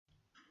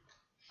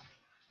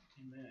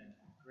Amen.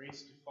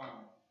 Grace to find.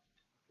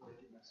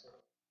 Myself.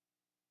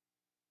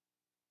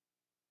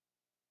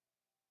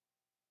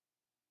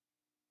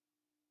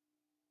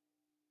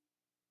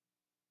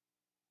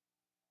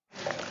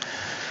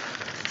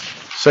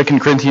 2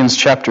 Corinthians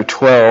chapter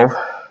 12,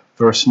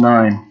 verse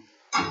 9.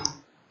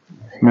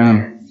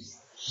 Amen.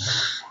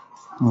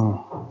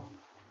 Oh.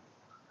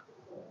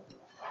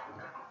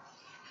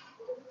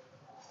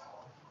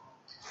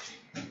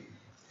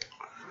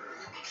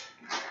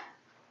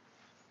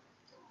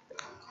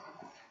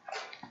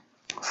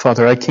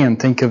 Father, I can't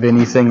think of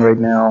anything right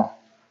now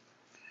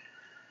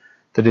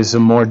that is a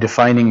more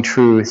defining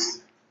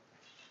truth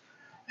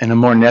and a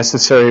more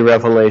necessary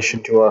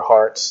revelation to our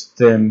hearts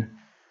than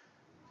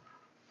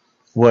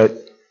what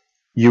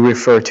you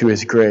refer to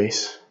as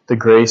grace, the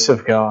grace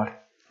of God.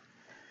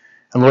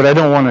 And Lord, I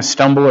don't want to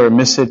stumble or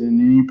miss it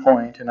in any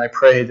point, and I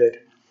pray that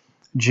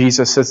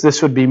Jesus, that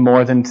this would be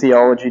more than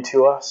theology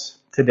to us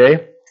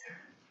today.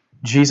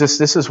 Jesus,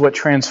 this is what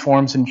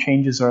transforms and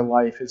changes our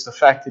life, is the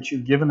fact that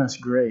you've given us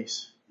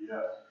grace.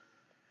 Yes.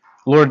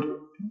 Lord,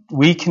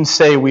 we can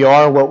say we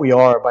are what we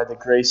are by the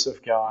grace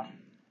of God.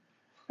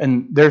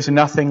 And there's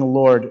nothing,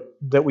 Lord,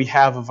 that we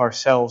have of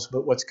ourselves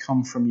but what's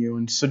come from you.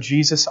 And so,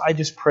 Jesus, I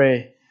just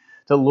pray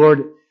that,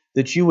 Lord,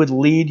 that you would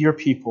lead your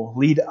people,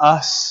 lead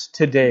us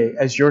today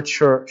as your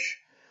church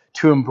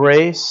to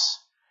embrace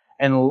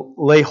and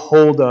lay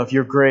hold of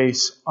your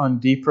grace on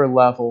deeper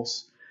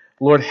levels.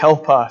 Lord,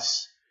 help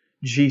us,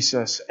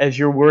 Jesus, as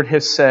your word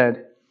has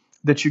said,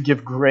 that you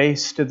give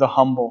grace to the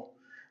humble.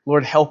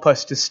 Lord, help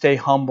us to stay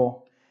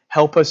humble.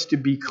 Help us to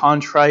be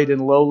contrite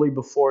and lowly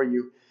before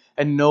you.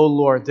 And know,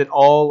 Lord, that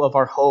all of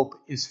our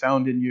hope is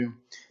found in you.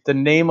 The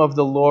name of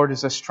the Lord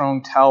is a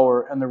strong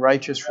tower, and the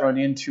righteous run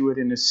into it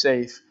and is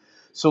safe.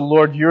 So,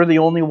 Lord, you're the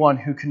only one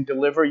who can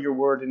deliver your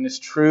word in its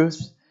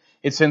truth,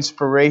 its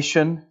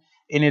inspiration,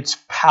 in its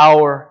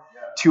power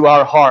to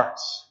our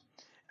hearts.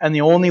 And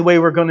the only way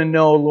we're going to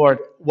know, Lord,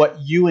 what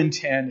you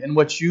intend and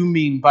what you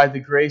mean by the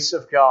grace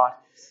of God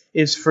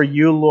is for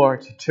you,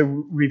 Lord,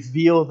 to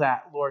reveal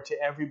that, Lord,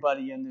 to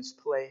everybody in this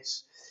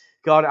place.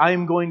 God, I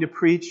am going to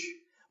preach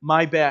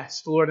my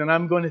best, Lord, and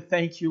I'm going to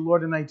thank you,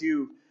 Lord, and I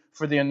do,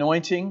 for the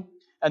anointing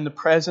and the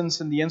presence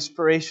and the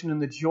inspiration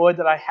and the joy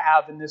that I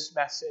have in this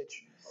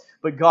message.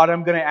 But God,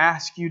 I'm going to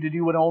ask you to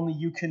do what only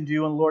you can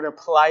do, and Lord,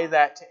 apply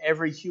that to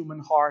every human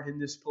heart in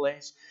this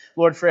place.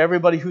 Lord, for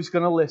everybody who's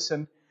going to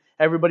listen,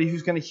 everybody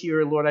who's going to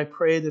hear, Lord, I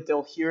pray that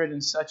they'll hear it in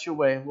such a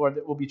way, Lord,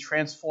 that will be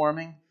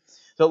transforming,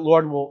 that,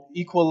 Lord, will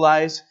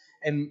equalize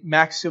and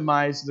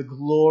maximize the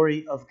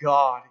glory of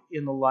God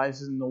in the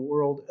lives and in the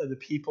world of the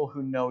people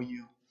who know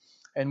you.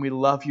 And we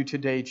love you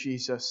today,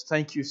 Jesus.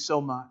 Thank you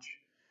so much,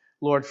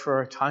 Lord, for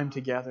our time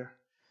together.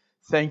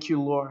 Thank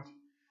you, Lord,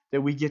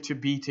 that we get to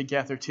be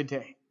together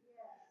today.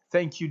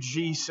 Thank you,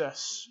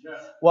 Jesus.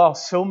 While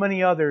so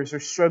many others are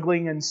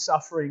struggling and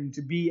suffering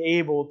to be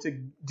able to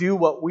do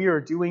what we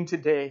are doing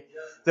today,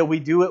 that we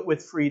do it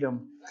with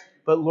freedom.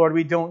 But Lord,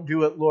 we don't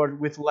do it, Lord,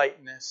 with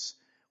lightness.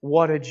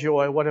 What a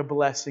joy, what a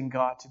blessing,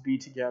 God, to be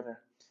together.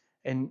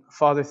 And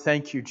Father,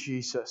 thank you,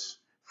 Jesus,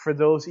 for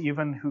those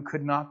even who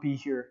could not be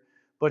here,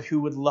 but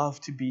who would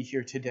love to be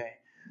here today.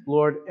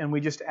 Lord, and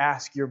we just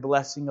ask your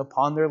blessing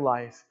upon their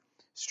life.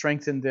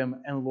 Strengthen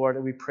them, and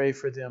Lord, we pray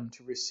for them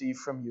to receive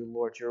from you,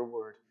 Lord, your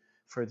word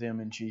for them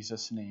in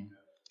Jesus' name.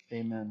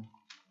 Amen.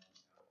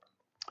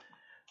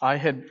 I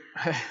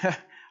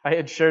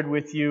had shared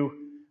with you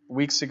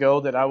weeks ago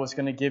that I was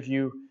going to give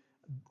you,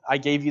 I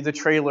gave you the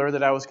trailer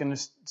that I was going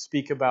to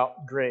speak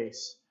about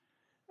grace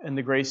and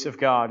the grace of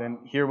God, and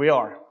here we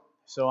are.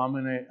 So I'm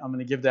going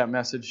to give that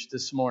message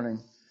this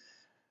morning.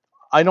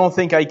 I don't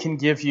think I can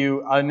give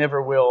you, I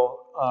never will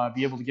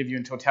be able to give you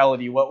in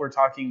totality what we're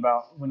talking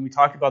about. When we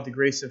talk about the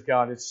grace of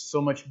God, it's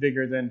so much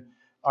bigger than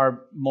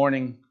our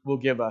morning will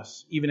give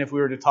us. Even if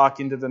we were to talk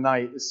into the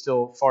night, it's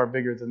still far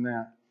bigger than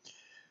that.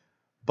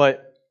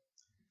 But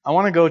I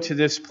want to go to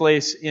this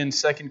place in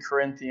 2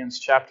 Corinthians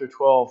chapter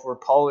 12 where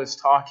Paul is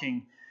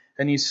talking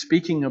and he's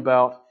speaking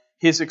about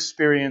his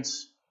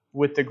experience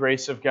with the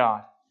grace of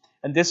God.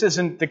 And this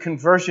isn't the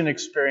conversion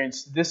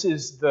experience. This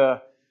is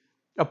the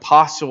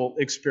apostle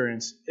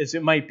experience, as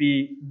it might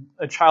be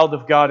a child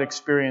of God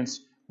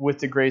experience with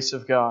the grace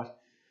of God.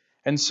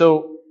 And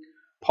so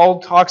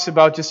Paul talks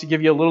about, just to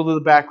give you a little bit of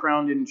the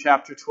background in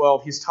chapter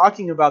 12, he's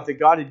talking about that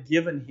God had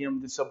given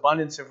him this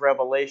abundance of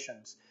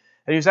revelations.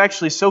 And he was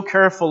actually so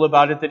careful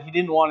about it that he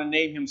didn't want to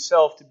name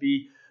himself to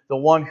be the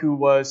one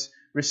who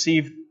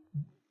received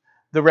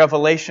the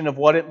revelation of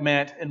what it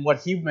meant and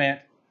what he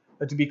meant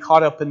to be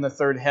caught up in the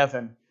third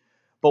heaven.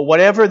 But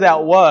whatever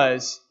that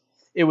was,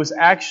 it was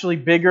actually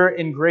bigger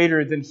and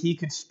greater than he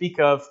could speak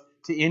of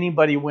to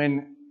anybody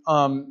when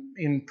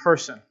in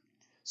person.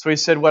 So he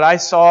said, what I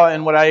saw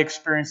and what I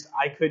experienced,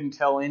 I couldn't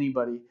tell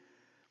anybody.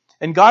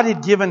 And God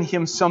had given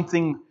him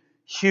something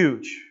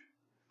huge.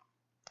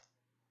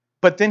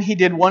 But then he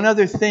did one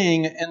other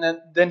thing,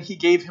 and then he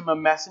gave him a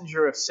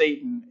messenger of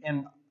Satan.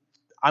 And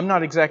I'm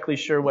not exactly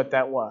sure what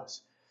that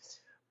was.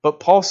 But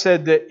Paul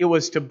said that it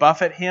was to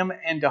buffet him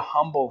and to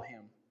humble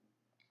him.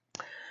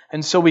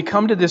 And so we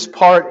come to this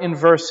part in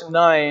verse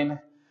 9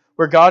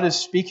 where God is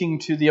speaking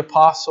to the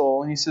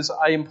apostle, and he says,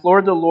 I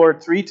implored the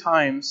Lord 3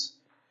 times,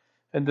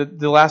 and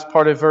the last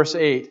part of verse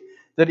 8,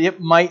 that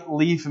it might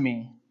leave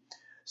me.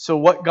 So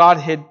what God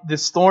had,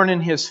 this thorn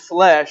in his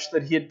flesh,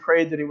 that he had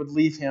prayed that it would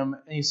leave him,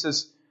 and he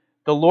says,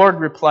 the Lord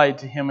replied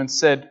to him and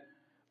said,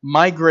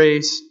 my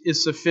grace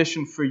is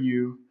sufficient for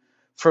you,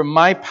 for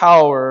my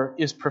power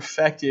is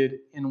perfected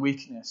in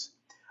weakness.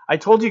 I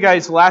told you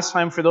guys last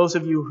time, for those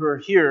of you who are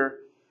here,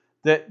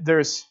 that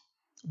there's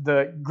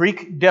the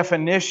Greek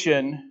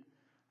definition,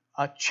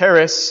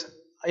 charis,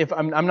 if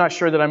I'm not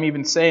sure that I'm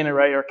even saying it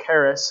right, or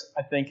charis,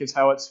 I think is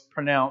how it's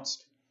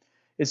pronounced.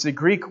 It's the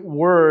Greek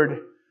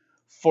word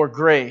for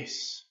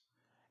grace.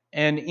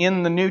 And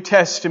in the New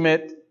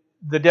Testament,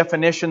 the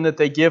definition that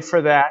they give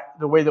for that,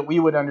 the way that we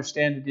would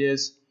understand it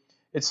is,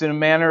 it's in a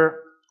manner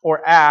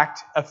or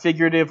act, a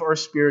figurative or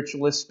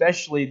spiritual,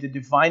 especially the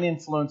divine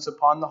influence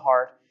upon the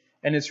heart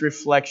and its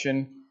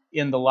reflection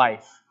in the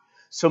life.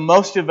 So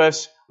most of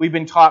us, we've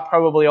been taught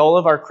probably all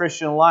of our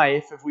Christian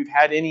life, if we've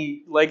had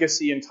any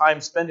legacy and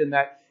time spent in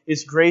that,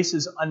 is grace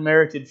is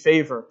unmerited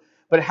favor.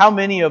 But how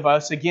many of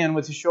us, again,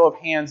 with a show of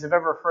hands, have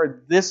ever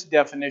heard this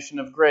definition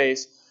of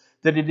grace,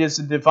 that it is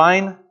a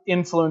divine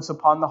influence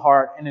upon the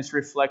heart and its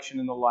reflection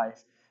in the life?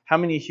 How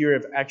many here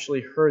have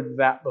actually heard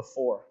that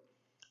before,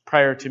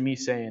 prior to me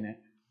saying it?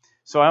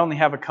 So I only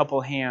have a couple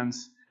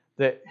hands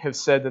that have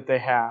said that they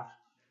have.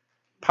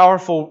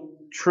 Powerful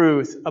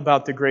truth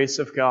about the grace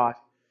of God.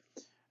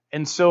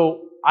 And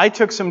so I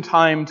took some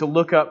time to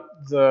look up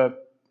the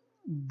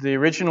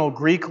original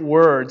Greek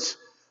words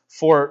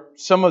for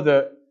some of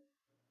the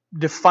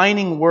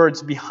defining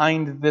words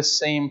behind this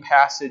same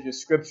passage of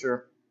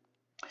Scripture.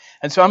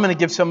 And so I'm going to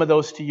give some of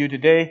those to you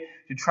today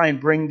to try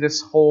and bring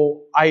this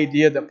whole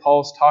idea that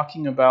Paul's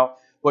talking about,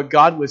 what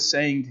God was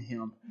saying to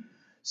him.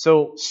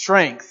 So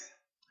strength.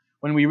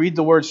 When we read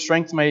the word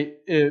strength, my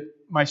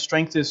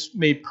strength is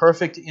made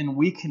perfect in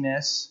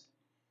weakness.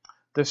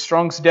 The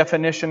Strong's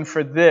definition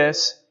for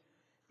this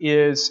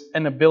is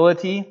an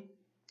ability.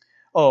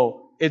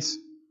 It's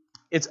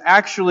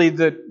actually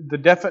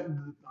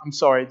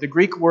the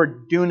Greek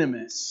word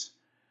dunamis.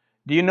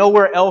 Do you know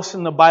where else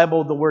in the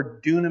Bible the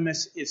word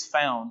dunamis is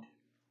found?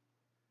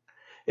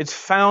 It's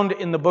found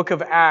in the book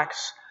of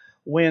Acts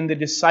when the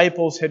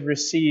disciples had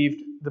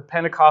received the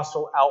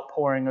Pentecostal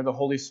outpouring of the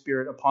Holy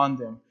Spirit upon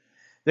them.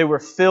 They were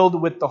filled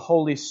with the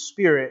Holy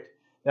Spirit.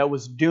 That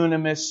was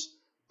dunamis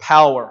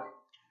power.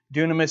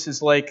 Dunamis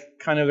is like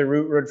kind of the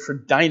root word for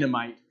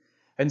dynamite.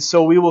 And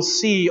so we will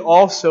see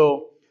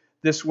also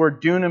this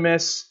word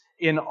dunamis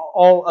in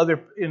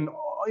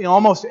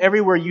almost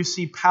everywhere you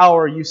see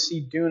power, you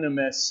see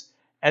dunamis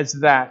as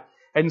that.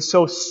 And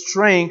so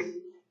strength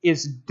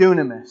is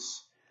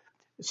dunamis.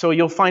 So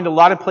you'll find a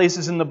lot of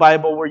places in the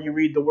Bible where you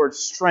read the word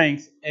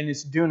strength and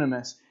it's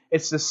dunamis.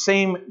 It's the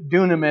same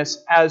dunamis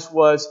as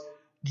was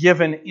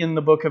given in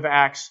the book of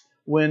Acts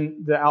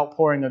when the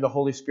outpouring of the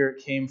Holy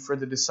Spirit came for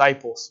the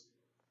disciples.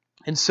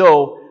 And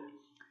so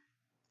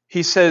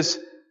he says,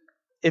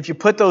 if you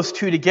put those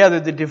two together,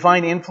 the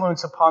divine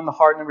influence upon the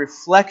heart and the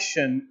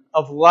reflection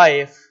of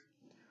life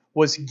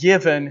was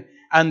given,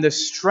 and the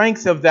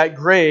strength of that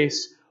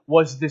grace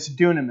was this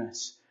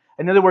dunamis.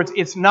 In other words,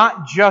 it's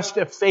not just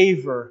a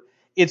favor,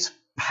 it's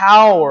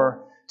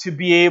power to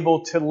be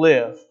able to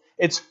live.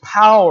 It's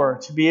power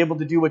to be able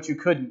to do what you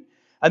couldn't.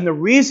 And the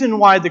reason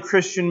why the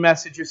Christian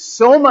message is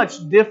so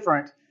much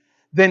different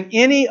than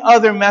any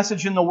other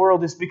message in the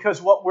world is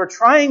because what we're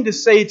trying to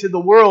say to the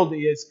world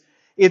is,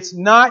 it's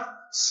not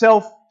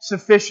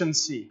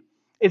self-sufficiency.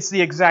 It's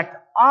the exact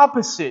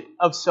opposite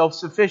of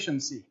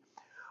self-sufficiency.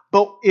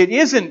 But it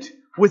isn't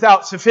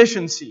without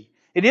sufficiency.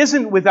 It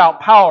isn't without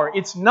power.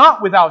 It's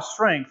not without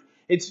strength.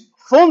 It's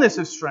fullness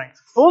of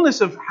strength,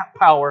 fullness of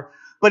power,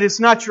 but it's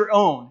not your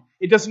own.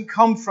 It doesn't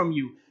come from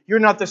you. You're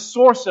not the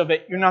source of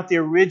it. You're not the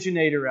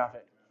originator of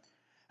it.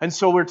 And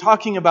so we're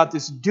talking about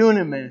this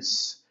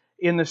dunamis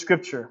in the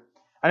Scripture.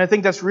 And I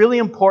think that's really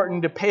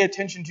important to pay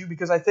attention to,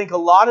 because I think a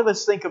lot of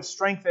us think of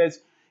strength as,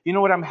 you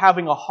know what, I'm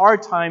having a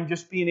hard time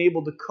just being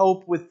able to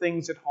cope with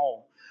things at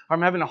home. Or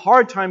I'm having a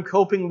hard time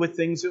coping with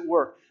things at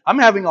work. I'm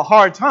having a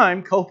hard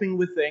time coping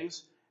with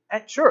things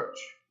at church.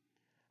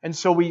 And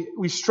so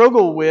we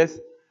struggle with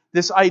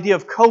this idea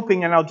of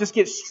coping, and I'll just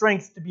get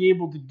strength to be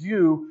able to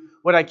do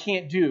what I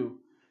can't do.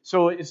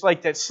 So it's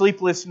like that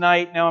sleepless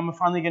night, now I'm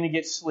finally going to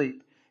get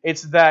sleep.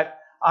 It's that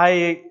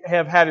I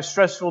have had a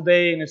stressful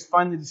day and it's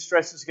finally the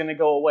stress is going to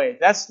go away.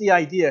 That's the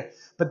idea.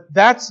 But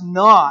that's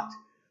not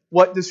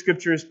what the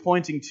Scripture is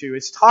pointing to.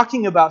 It's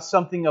talking about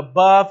something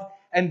above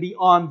and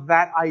beyond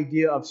that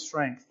idea of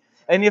strength.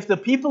 And if the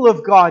people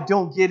of God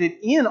don't get it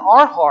in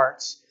our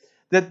hearts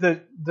that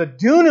the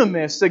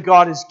dunamis that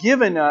God has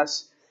given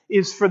us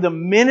is for the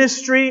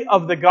ministry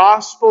of the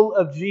gospel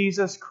of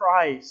Jesus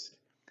Christ.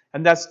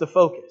 And that's the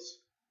focus.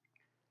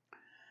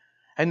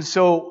 And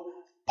so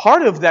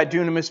part of that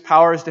dunamis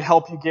power is to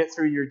help you get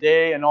through your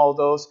day and all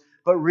those,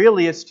 but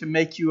really it's to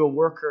make you a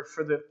worker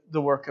for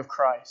the work of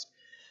Christ.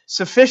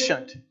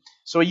 Sufficient.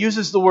 So he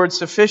uses the word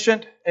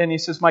sufficient, and he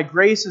says, my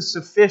grace is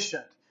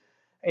sufficient.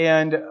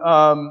 And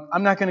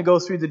I'm not going to go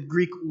through the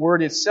Greek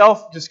word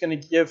itself, I'm just going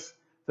to give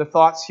the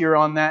thoughts here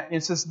on that. And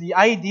it says the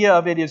idea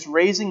of it is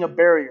raising a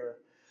barrier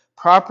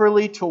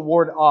properly to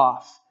ward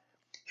off.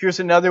 Here's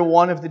another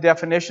one of the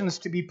definitions: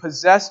 to be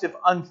possessed of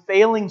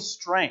unfailing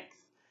strength.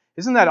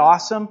 Isn't that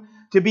awesome?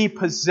 To be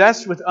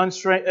possessed with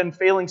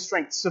unfailing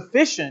strength.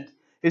 Sufficient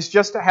is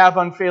just to have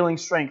unfailing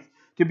strength.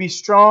 To be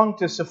strong,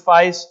 to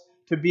suffice,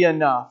 to be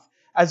enough,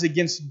 as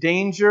against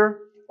danger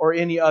or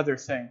any other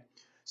thing.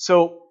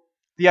 So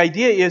the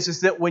idea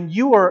is that when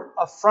you are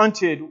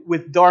affronted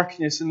with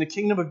darkness in the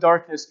kingdom of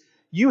darkness,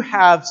 you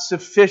have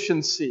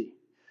sufficiency.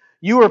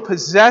 You are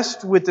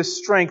possessed with the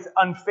strength,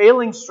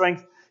 unfailing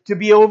strength, to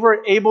be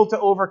able to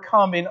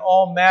overcome in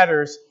all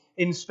matters,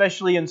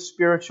 especially in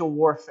spiritual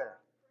warfare.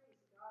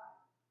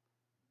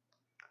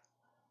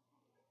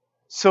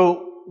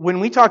 So when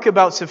we talk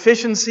about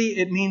sufficiency,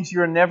 it means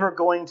you're never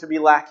going to be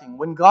lacking.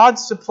 When God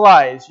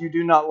supplies, you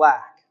do not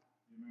lack.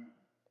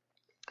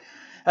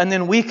 And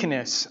then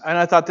weakness. And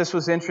I thought this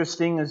was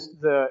interesting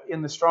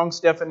in the Strong's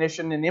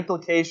definition, an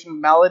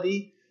implication: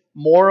 malady,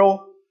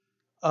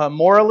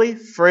 morally,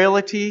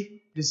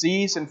 frailty,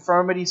 disease,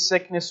 infirmity,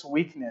 sickness,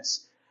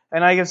 weakness.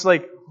 And I was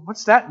like,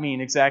 what's that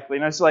mean exactly?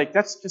 And I was like,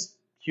 that's just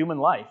human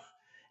life.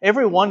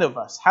 Every one of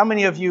us. How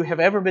many of you have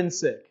ever been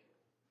sick?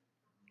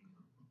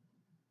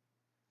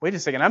 Wait a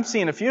second, I'm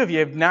seeing a few of you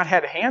have not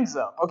had hands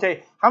up.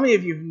 Okay, how many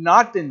of you have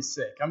not been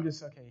sick?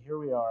 Okay, here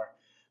we are.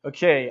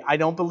 Okay, I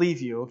don't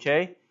believe you,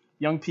 okay?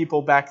 Young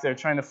people back there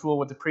trying to fool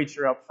with the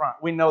preacher up front.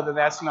 We know that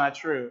that's not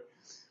true.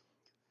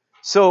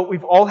 So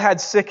we've all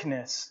had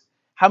sickness.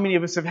 How many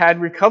of us have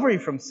had recovery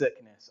from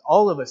sickness?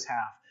 All of us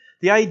have.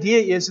 The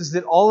idea is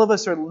that all of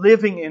us are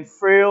living in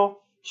frail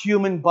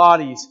human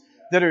bodies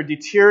that are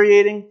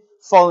deteriorating,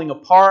 falling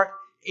apart,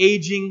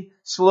 aging,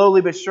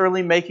 slowly but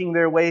surely making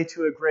their way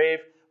to a grave.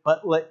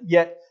 But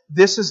yet,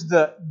 this is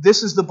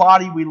the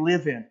body we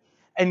live in.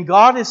 And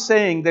God is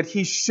saying that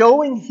He's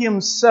showing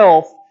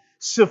Himself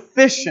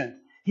sufficient.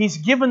 He's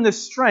given the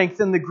strength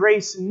and the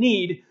grace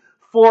need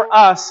for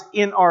us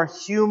in our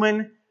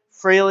human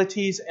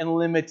frailties and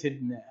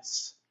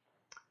limitedness.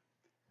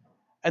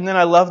 And then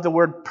I love the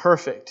word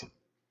perfect.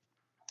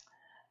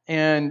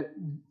 And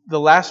the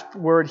last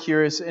word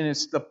here is,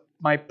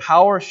 my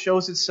power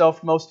shows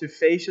itself most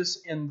efficacious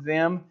in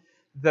them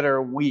that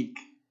are weak.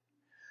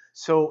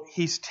 So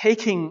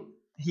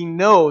He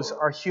knows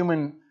our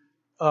human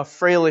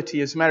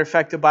frailty. As a matter of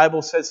fact, the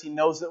Bible says He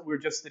knows that we're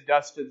just the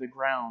dust of the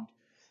ground.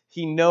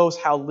 He knows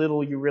how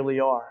little you really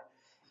are.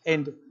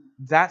 And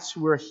that's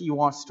where He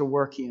wants to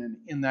work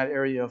in that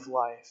area of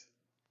life.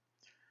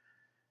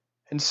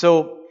 And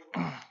so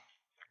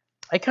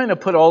I kind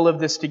of put all of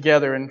this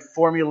together and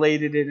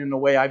formulated it in a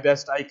way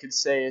best I could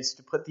say, is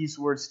to put these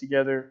words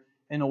together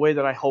in a way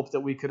that I hope that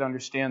we could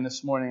understand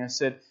this morning. I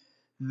said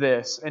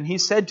this, and He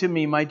said to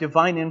me, my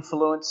divine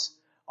influence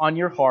on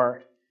your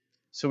heart.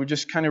 So we're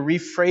just kind of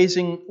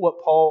rephrasing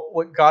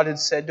what God had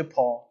said to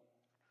Paul.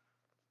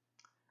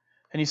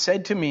 And He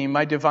said to me,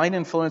 my divine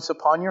influence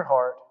upon your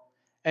heart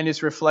and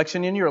its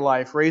reflection in your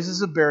life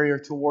raises a barrier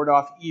to ward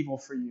off evil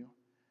for you.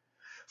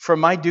 For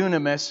my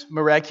dunamis,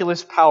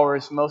 miraculous power,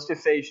 is most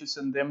efficacious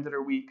in them that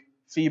are weak,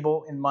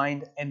 feeble in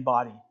mind and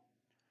body.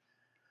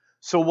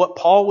 So what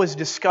Paul was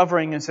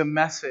discovering is a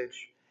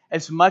message.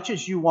 As much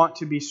as you want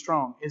to be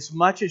strong, as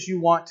much as you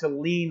want to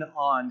lean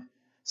on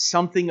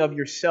something of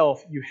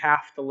yourself, you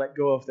have to let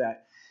go of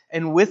that.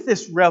 And with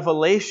this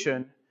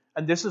revelation,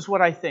 and this is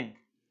what I think,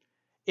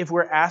 if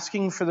we're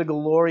asking for the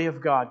glory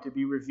of God to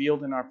be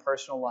revealed in our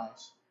personal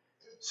lives,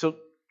 so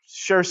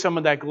share some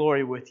of that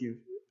glory with you.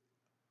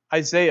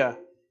 Isaiah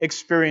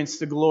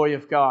experienced the glory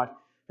of God.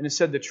 And it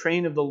said the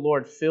train of the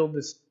Lord filled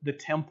the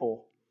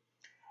temple.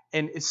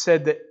 And it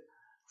said that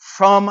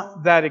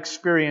from that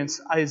experience,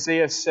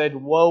 Isaiah said,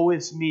 woe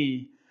is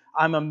me,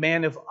 I'm a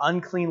man of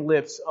unclean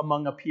lips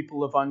among a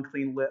people of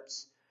unclean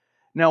lips.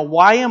 Now,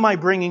 why am I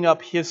bringing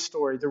up his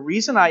story? The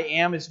reason I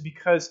am is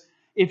because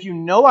if you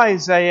know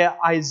Isaiah,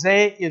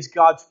 Isaiah is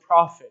God's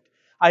prophet.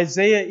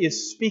 Isaiah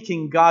is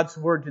speaking God's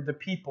word to the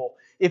people.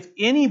 If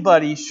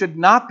anybody should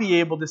not be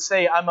able to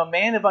say, I'm a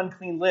man of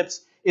unclean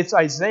lips, it's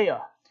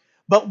Isaiah.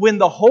 But when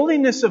the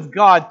holiness of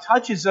God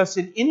touches us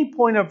at any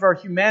point of our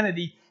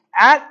humanity,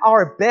 at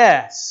our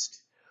best,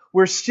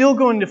 we're still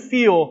going to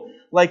feel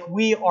like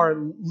we are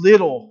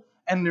little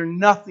and they're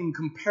nothing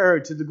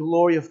compared to the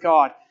glory of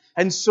God.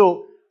 And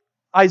so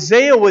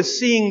Isaiah was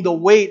seeing the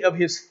weight of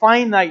his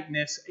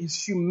finiteness,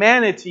 his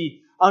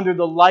humanity, under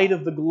the light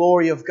of the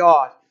glory of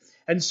God.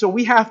 And so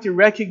we have to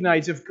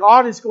recognize if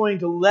God is going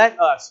to let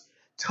us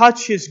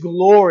touch His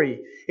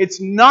glory, it's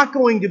not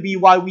going to be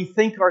why we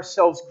think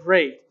ourselves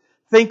great,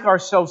 think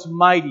ourselves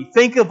mighty,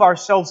 think of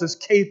ourselves as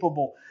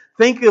capable,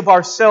 think of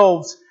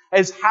ourselves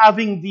as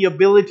having the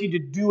ability to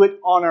do it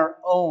on our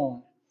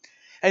own.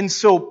 And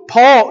so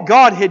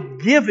God had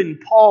given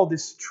Paul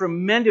this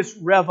tremendous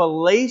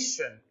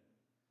revelation.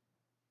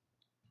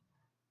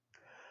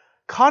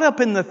 Caught up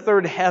in the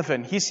third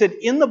heaven, he said,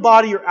 in the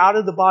body or out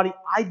of the body,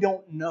 I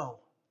don't know.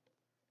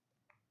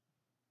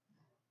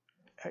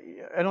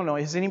 I don't know.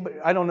 Has anybody?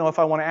 I don't know if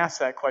I want to ask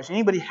that question.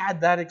 Anybody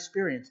had that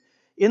experience?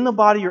 In the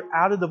body or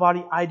out of the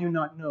body, I do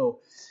not know.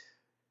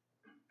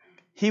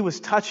 He was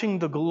touching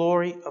the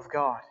glory of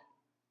God.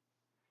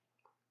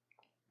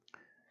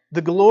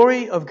 The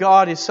glory of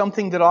God is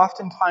something that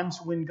oftentimes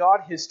when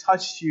God has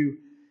touched you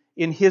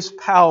in His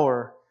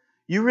power,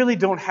 you really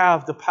don't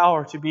have the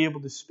power to be able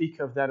to speak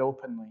of that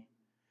openly.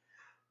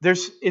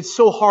 It's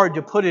so hard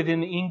to put it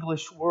in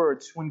English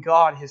words when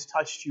God has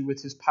touched you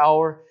with His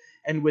power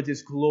and with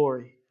His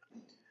glory.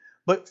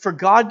 But for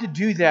God to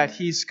do that,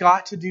 He's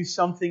got to do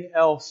something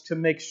else to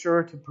make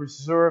sure to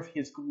preserve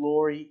His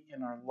glory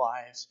in our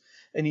lives.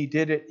 And He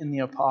did it in the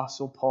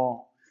Apostle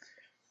Paul.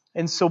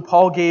 And so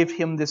Paul gave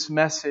him this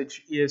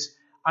message is,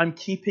 I'm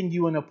keeping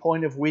you in a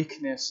point of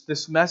weakness.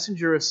 This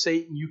messenger of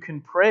Satan, you can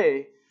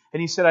pray.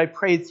 And he said, I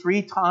prayed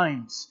 3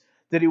 times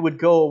that it would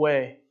go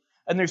away.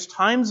 And there's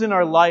times in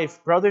our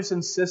life, brothers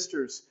and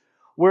sisters,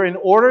 where in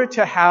order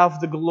to have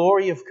the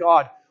glory of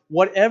God,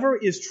 whatever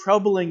is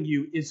troubling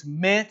you is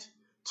meant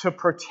to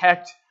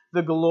protect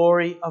the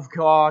glory of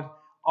God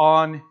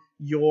on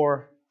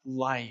your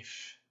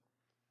life.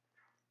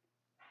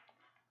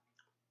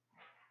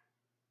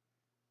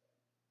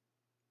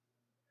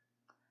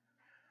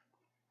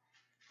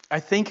 I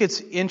think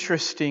it's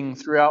interesting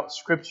throughout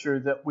Scripture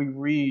that we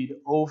read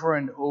over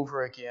and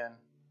over again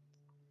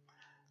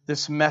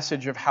this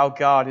message of how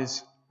God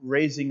is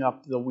raising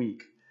up the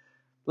weak.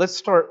 Let's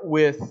start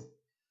with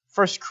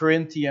 1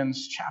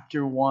 Corinthians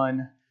chapter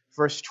 1,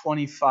 verse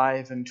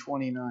 25 and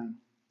 29.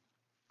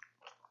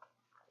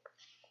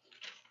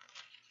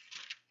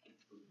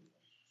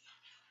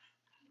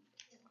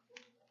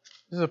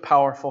 This is a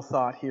powerful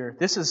thought here.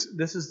 This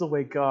is the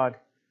way God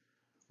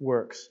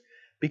works.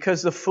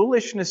 Because the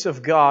foolishness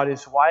of God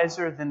is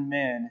wiser than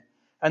men,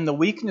 and the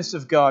weakness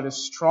of God is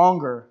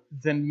stronger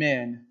than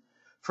men.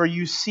 For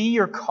you see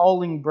your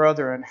calling,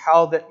 brethren,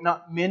 how that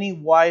not many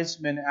wise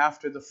men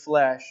after the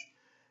flesh,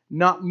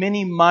 not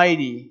many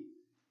mighty,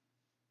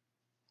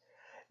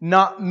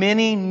 not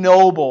many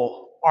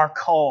noble are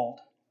called.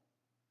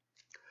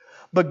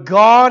 But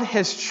God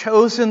has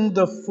chosen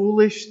the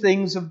foolish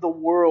things of the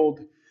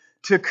world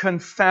to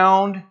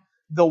confound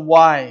the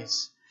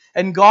wise.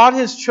 And God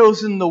has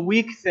chosen the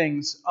weak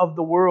things of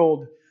the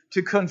world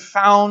to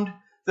confound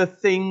the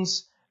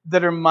things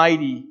that are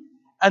mighty,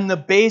 and the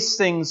base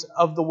things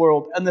of the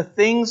world, and the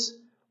things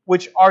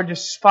which are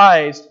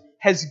despised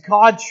has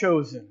God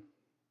chosen.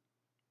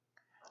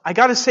 I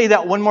got to say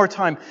that one more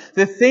time.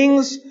 The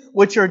things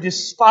which are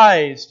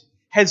despised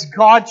has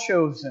God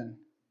chosen.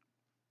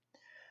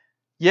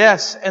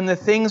 Yes, and the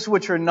things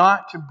which are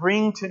not, to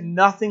bring to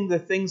nothing the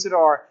things that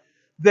are,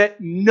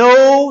 that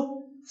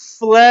no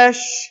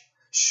flesh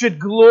should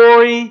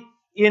glory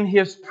in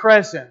His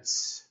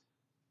presence.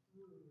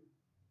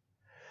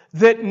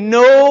 That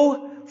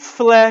no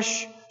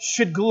flesh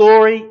should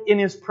glory in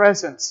His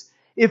presence.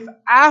 If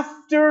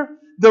after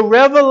the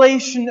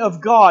revelation of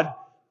God,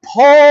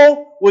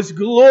 Paul was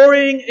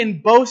glorying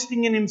and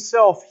boasting in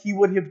himself, he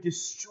would have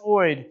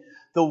destroyed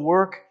the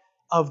work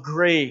of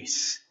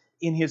grace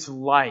in his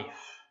life.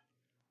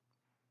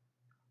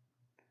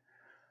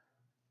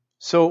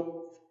 So,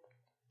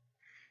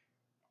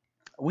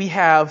 we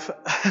have,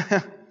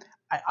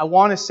 I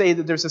want to say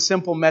that there's a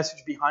simple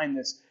message behind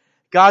this.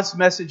 God's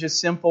message is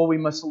simple. We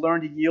must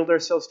learn to yield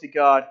ourselves to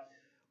God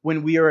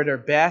when we are at our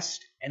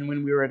best and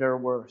when we are at our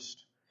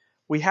worst.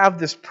 We have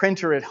this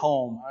printer at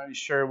home. I want to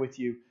share with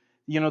you.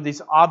 You know,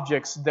 these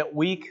objects that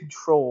we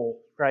control,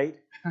 right?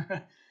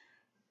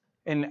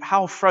 And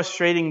how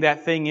frustrating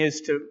that thing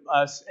is to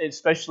us,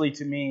 especially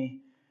to me,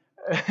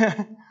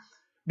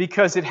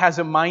 because it has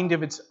a mind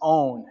of its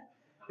own.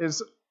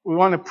 We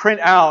want to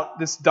print out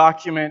this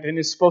document, and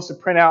it's supposed to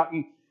print out,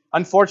 and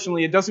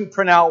unfortunately it doesn't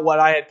print out what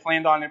I had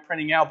planned on it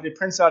printing out, but it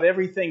prints out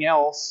everything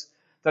else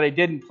that I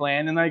didn't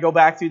plan, and then I go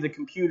back through the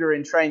computer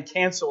and try and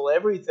cancel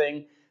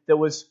everything that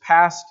was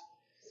past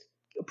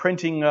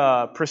printing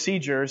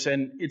procedures,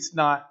 and it's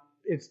not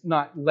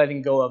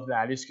letting go of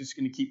that. It's just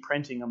going to keep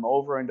printing them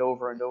over and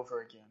over and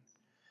over again.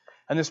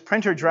 And this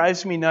printer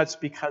drives me nuts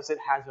because it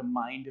has a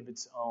mind of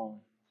its own.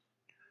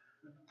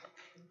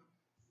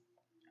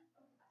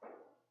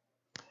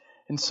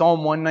 In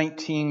Psalm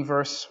 119,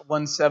 verse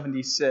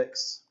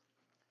 176,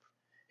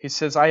 he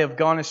says, I have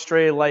gone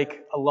astray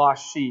like a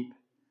lost sheep.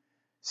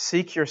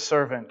 Seek your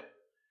servant,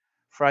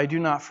 for I do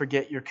not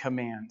forget your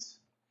commands.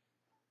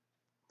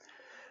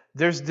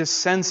 There's this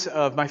sense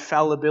of my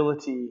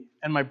fallibility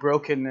and my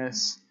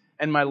brokenness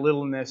and my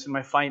littleness and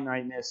my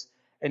finiteness.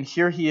 And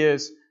here he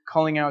is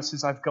calling out,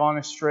 says, I've gone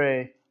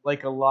astray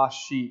like a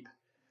lost sheep.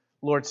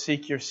 Lord,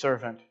 seek your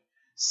servant.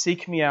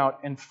 Seek me out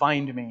and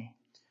find me.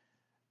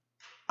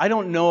 I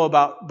don't know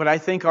but I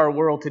think our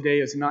world today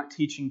is not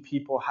teaching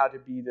people how to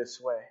be this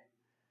way.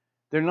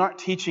 They're not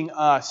teaching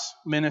us,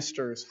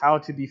 ministers, how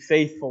to be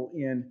faithful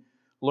in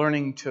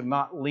learning to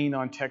not lean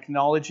on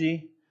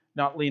technology,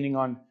 not leaning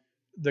on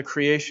the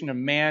creation of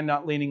man,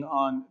 not leaning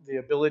on the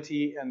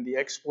ability and the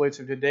exploits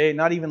of today,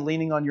 not even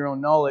leaning on your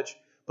own knowledge,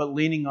 but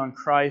leaning on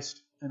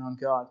Christ and on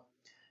God.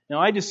 Now,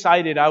 I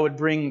decided I would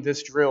bring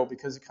this drill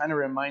because it kind of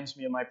reminds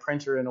me of my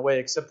printer in a way,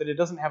 except that it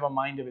doesn't have a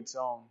mind of its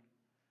own.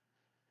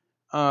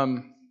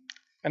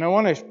 And I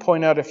want to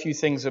point out a few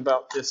things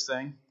about this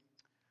thing.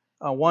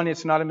 One,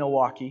 it's not a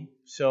Milwaukee,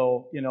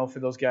 so for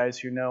those guys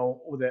who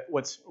know that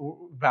what's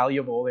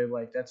valuable, they're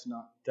like, that's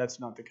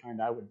not the kind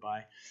I would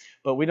buy.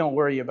 But we don't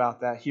worry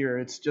about that here.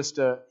 It's just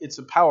it's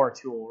a power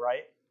tool,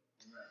 right?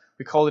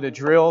 We call it a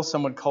drill.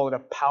 Some would call it a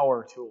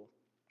power tool.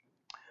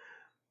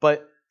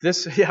 But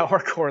this, or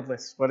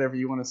cordless, whatever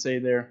you want to say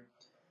there.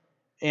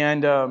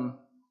 And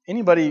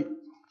anybody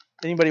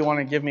want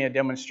to give me a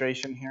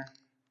demonstration here?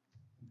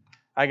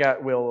 I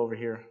got Will over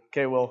here.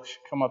 Okay, Will,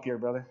 come up here,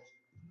 brother.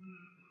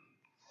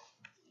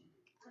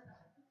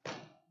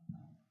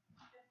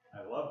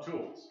 I love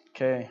tools.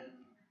 Okay.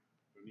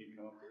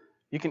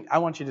 You can. I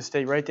want you to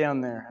stay right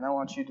down there, and I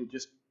want you to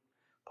just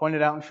point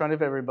it out in front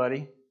of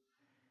everybody.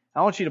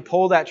 I want you to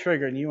pull that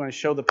trigger, and you want to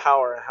show the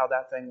power of how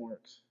that thing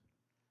works.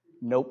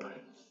 Nope,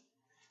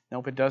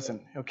 it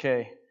doesn't.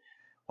 Okay.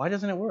 Why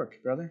doesn't it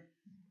work, brother?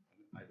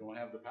 I don't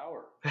have the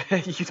power.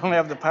 You don't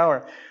have the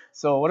power.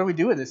 So what do we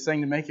do with this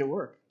thing to make it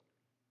work?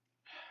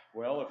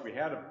 Well, if we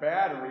had a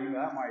battery,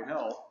 that might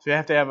help. So you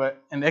have to have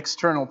an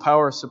external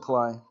power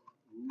supply.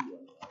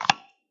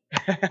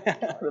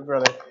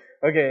 Brother.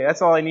 Okay,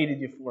 that's all I needed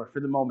you for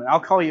the moment. I'll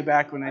call you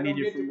back when I need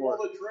you for more.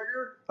 Pull the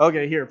trigger?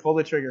 Okay, here, pull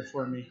the trigger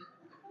for me.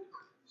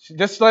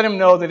 Just let him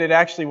know that it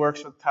actually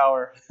works with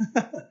power.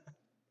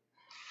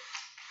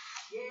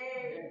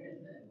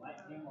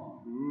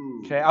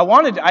 Okay,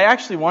 I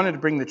actually wanted to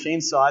bring the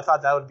chainsaw. I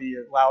thought that would be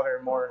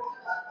louder, more.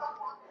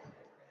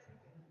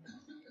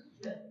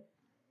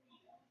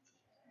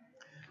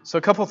 So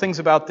a couple things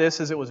about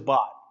this is it was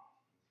bought.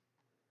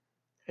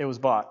 It was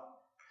bought.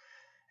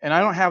 And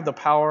I don't have the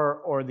power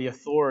or the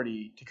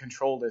authority to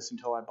control this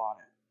until I bought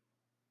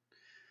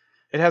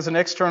it. It has an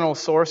external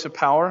source of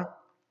power.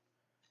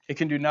 It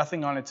can do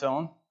nothing on its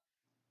own.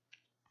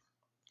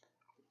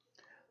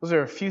 Those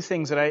are a few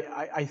things that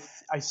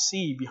I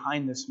see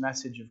behind this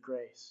message of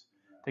grace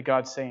that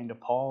God's saying to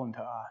Paul and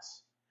to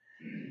us.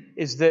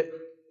 Is that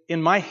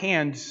in my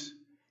hands,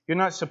 you're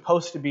not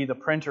supposed to be the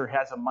printer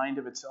has a mind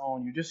of its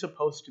own. You're just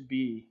supposed to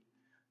be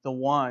the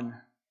one,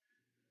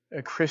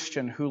 a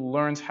Christian, who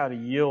learns how to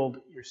yield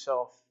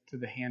yourself to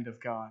the hand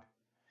of God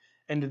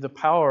and to the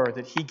power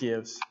that He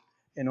gives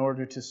in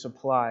order to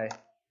supply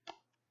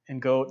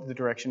and go the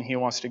direction He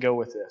wants to go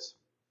with this.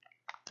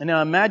 And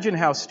now imagine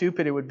how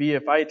stupid it would be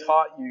if I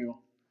taught you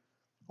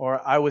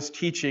or I was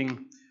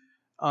teaching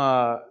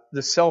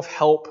the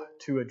self-help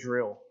to a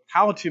drill.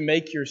 How to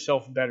make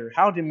yourself better.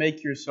 How to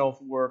make yourself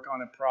work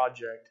on a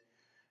project.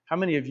 How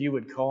many of you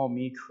would call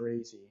me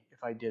crazy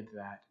if I did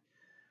that?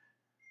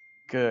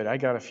 Good. I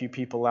got a few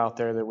people out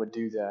there that would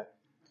do that.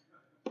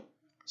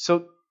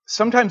 So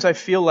sometimes I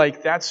feel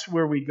like that's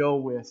where we go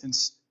with. And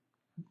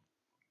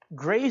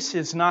grace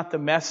is not the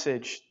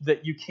message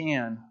that you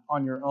can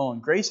on your own.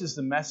 Grace is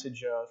the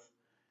message of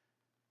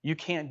you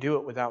can't do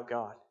it without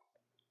God.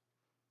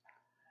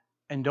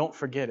 And don't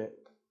forget it.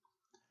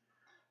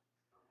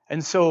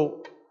 And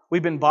so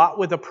we've been bought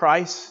with a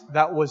price.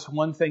 That was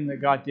one thing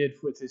that God did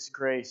with His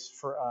grace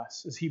for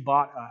us, is He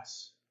bought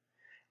us.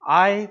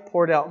 I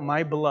poured out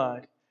my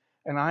blood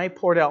and I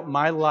poured out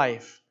my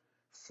life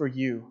for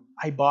you.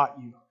 I bought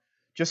you.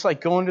 Just like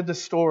going to the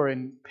store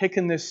and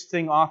picking this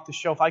thing off the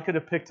shelf. I could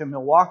have picked a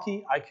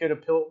Milwaukee. I could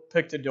have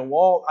picked a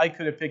DeWalt. I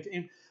could have picked...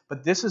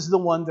 But this is the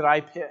one that I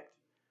picked.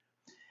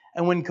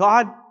 And when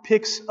God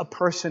picks a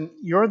person,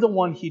 you're the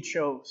one He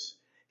chose.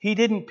 He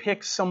didn't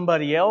pick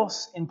somebody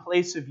else in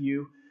place of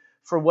you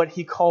for what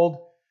He called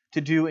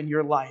to do in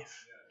your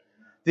life.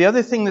 The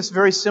other thing that's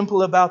very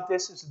simple about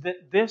this is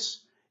that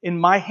this, in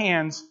my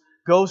hands,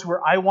 goes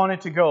where I want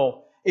it to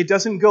go. It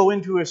doesn't go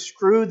into a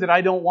screw that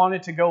I don't want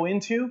it to go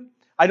into.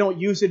 I don't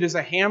use it as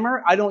a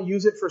hammer. I don't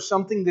use it for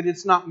something that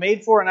it's not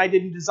made for and I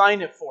didn't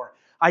design it for.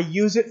 I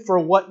use it for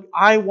what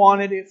I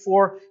wanted it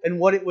for and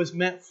what it was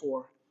meant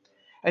for.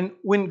 And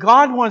when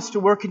God wants to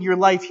work in your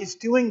life, He's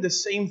doing the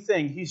same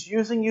thing. He's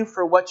using you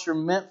for what you're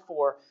meant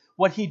for,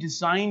 what He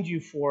designed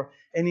you for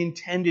and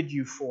intended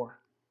you for.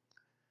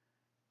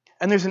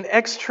 And there's an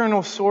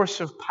external source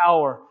of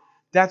power.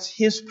 That's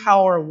His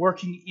power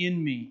working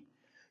in me.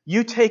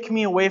 You take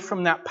me away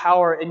from that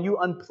power and you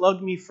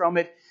unplug me from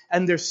it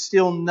and there's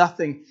still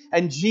nothing.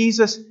 And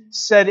Jesus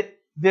said it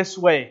this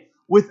way,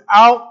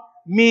 without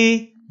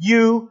me,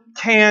 you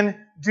can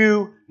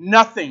do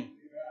nothing.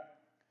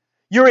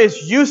 You're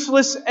as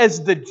useless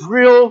as the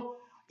drill,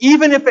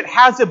 even if it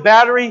has a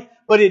battery,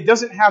 but it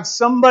doesn't have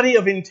somebody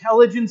of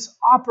intelligence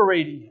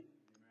operating it.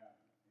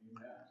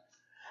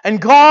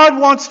 And God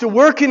wants to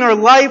work in our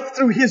life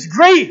through His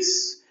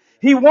grace.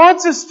 He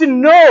wants us to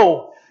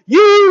know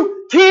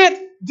you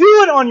can't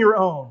do it on your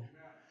own.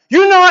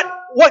 You're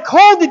not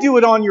called to do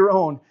it on your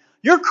own.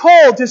 You're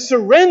called to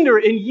surrender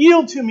and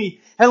yield to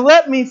me and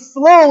let me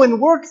flow and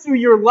work through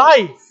your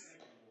life.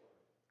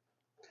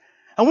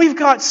 And we've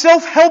got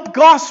self-help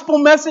gospel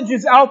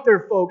messages out there,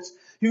 folks.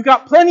 You've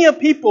got plenty of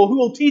people who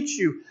will teach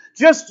you.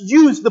 Just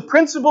use the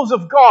principles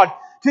of God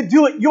to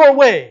do it your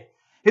way.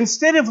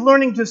 Instead of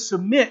learning to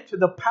submit to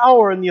the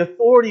power and the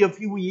authority of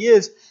who He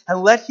is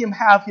and let Him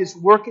have His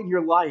work in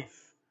your life.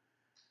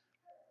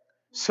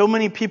 So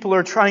many people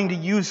are trying to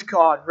use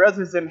God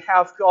rather than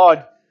have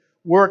God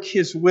work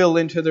His will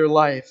into their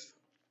life.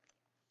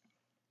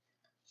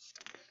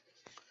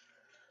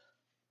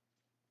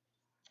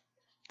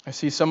 I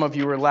see some of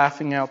you are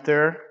laughing out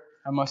there.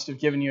 I must have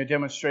given you a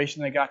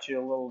demonstration that got you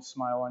a little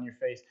smile on your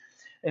face.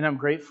 And I'm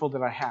grateful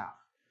that I have.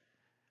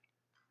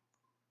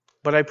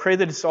 But I pray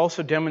that it's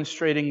also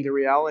demonstrating the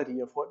reality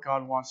of what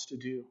God wants to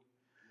do.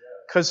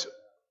 Because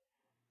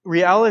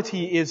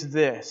reality is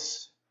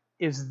this,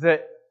 is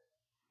that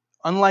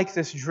unlike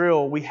this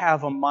drill, we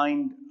have a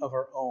mind of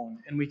our own,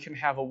 and we can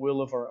have a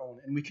will of our own,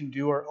 and we can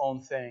do our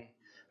own thing.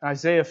 In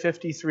Isaiah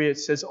 53, it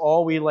says,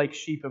 all we like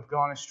sheep have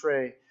gone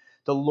astray.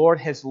 The Lord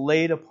has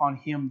laid upon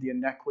Him the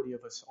iniquity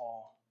of us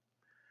all.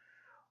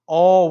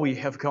 All we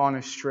have gone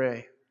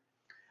astray.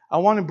 I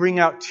want to bring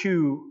out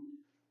two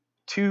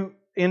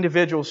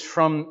individuals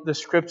from the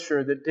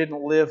Scripture that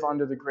didn't live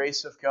under the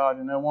grace of God,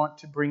 and I want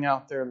to bring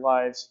out their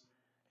lives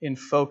in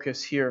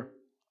focus here.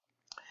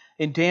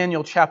 In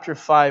Daniel chapter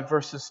 5,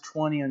 verses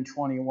 20 and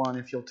 21,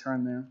 if you'll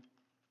turn there.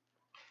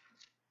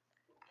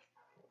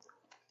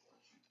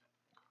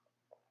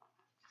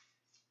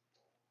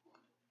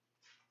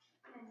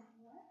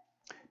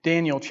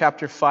 Daniel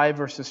chapter 5,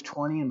 verses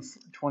 20 and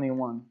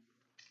 21.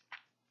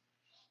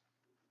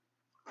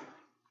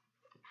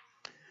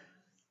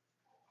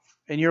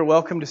 And you're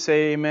welcome to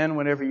say amen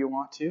whenever you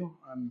want to.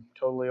 I'm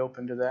totally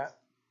open to that.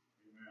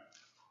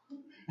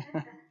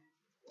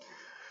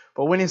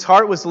 But when his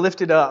heart was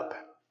lifted up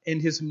and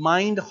his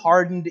mind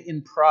hardened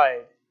in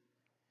pride,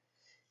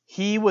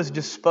 he was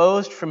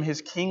disposed from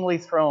his kingly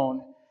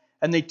throne,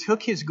 and they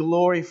took his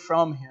glory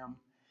from him.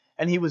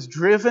 And he was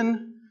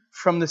driven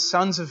from the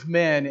sons of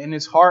men, and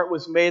his heart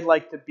was made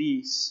like the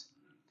beasts,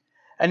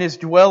 and his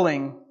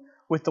dwelling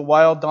with the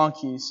wild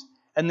donkeys.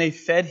 And they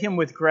fed him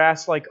with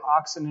grass like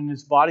oxen, and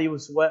his body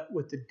was wet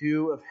with the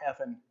dew of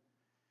heaven.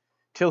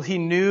 Till he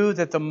knew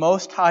that the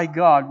Most High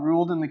God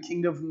ruled in the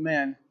kingdom of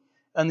men,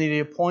 and that He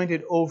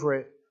appointed over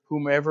it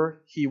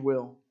whomever He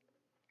will.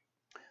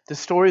 The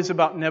story is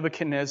about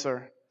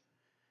Nebuchadnezzar.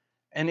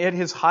 And at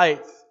his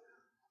height,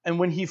 and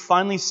when he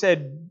finally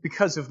said,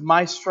 because of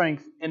my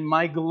strength and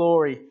my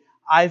glory,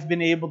 I've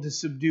been able to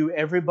subdue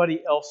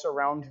everybody else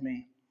around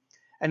me.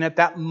 And at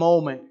that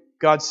moment,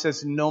 God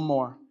says, no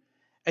more.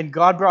 And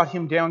God brought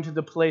him down to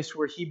the place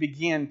where he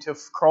began to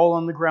crawl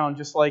on the ground,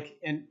 just like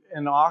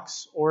an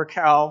ox or a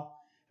cow,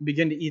 and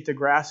begin to eat the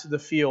grass of the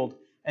field.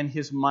 And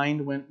his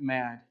mind went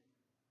mad.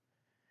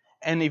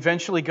 And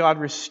eventually God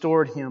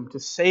restored him to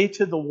say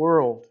to the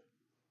world,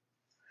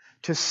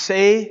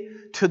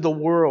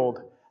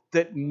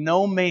 that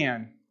no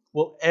man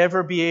will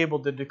ever be able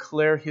to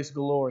declare His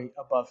glory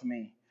above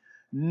me.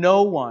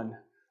 No one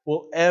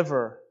will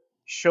ever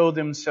show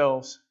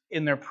themselves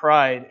in their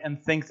pride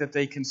and think that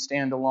they can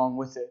stand along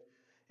with it.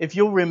 If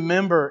you'll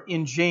remember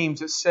in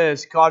James, it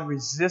says, God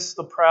resists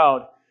the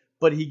proud,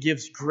 but He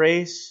gives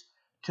grace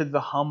to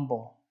the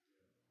humble.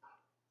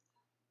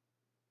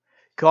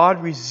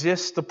 God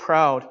resists the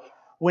proud.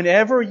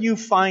 Whenever you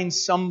find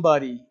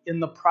somebody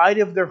in the pride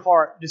of their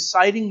heart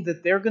deciding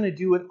that they're going to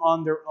do it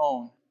on their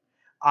own,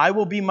 I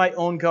will be my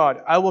own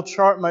God. I will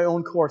chart my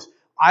own course.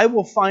 I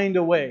will find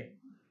a way.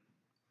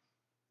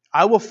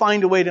 I will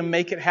find a way to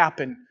make it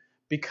happen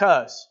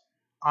because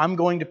I'm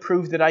going to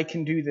prove that I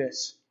can do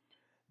this.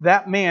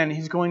 That man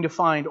is going to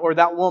find, or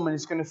that woman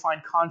is going to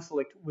find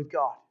conflict with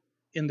God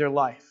in their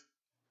life.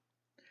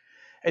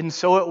 And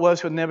so it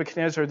was with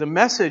Nebuchadnezzar. The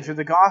message of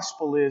the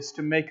gospel is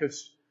to make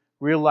us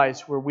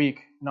realize we're weak,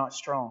 not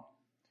strong,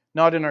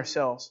 not in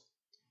ourselves.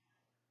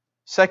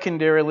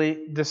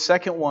 Secondarily, the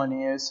second one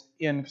is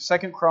in 2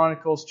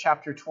 Chronicles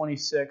chapter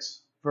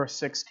 26, verse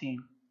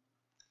 16.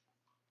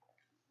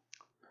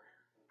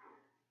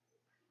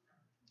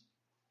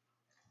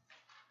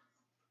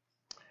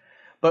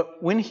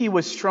 But when he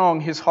was strong,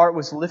 his heart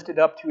was lifted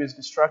up to his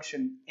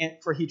destruction,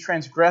 for he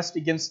transgressed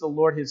against the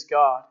Lord his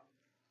God.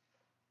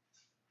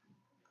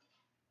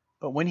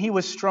 But when he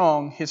was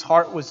strong, his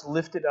heart was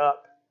lifted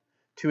up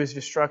to his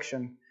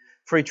destruction,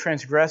 for he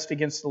transgressed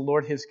against the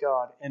Lord his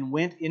God, and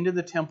went into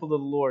the temple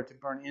of the Lord to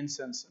burn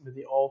incense under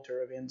the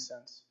altar of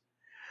incense.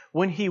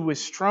 When he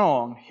was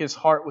strong, his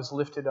heart was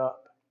lifted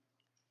up.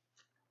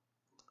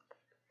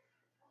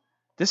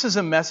 This is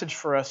a message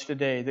for us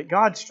today, that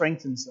God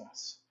strengthens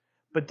us,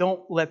 but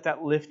don't let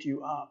that lift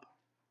you up.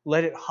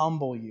 Let it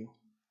humble you.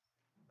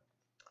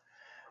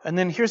 And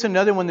then here's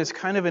another one that's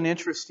kind of an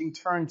interesting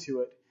turn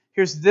to it.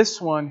 Here's this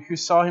one who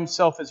saw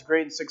himself as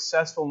great and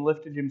successful and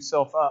lifted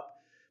himself up.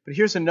 But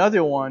here's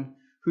another one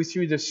who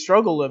through the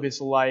struggle of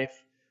his life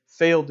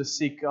failed to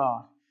seek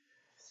God.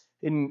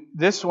 In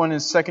this one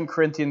is 2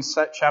 Corinthians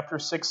chapter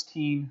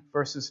 16,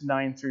 verses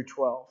 9 through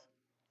 12.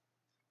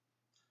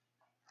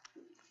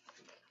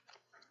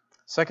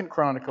 2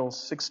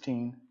 Chronicles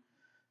 16,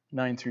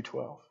 9 through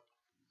 12.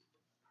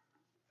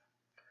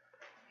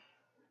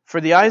 For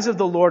the eyes of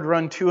the Lord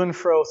run to and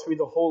fro through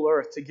the whole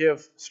earth to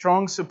give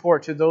strong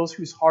support to those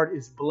whose heart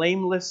is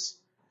blameless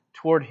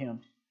toward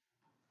him.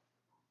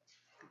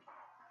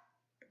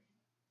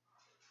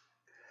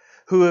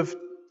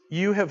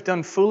 You have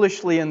done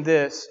foolishly in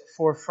this,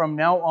 for from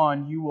now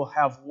on you will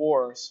have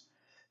wars.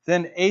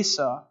 Then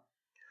Asa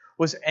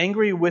was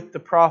angry with the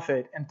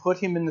prophet and put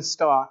him in the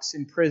stocks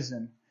in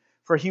prison,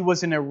 for he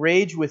was in a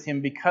rage with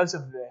him because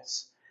of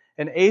this.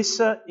 And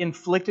Asa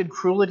inflicted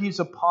cruelties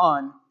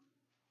upon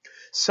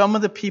some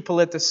of the people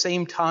at the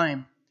same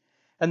time.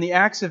 And the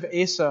acts of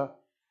Asa,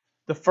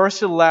 the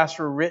first and the last,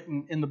 were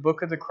written in the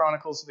book of the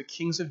Chronicles of the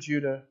kings of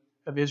Judah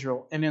of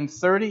Israel. And in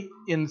 30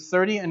 and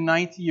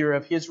 9th year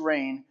of his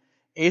reign,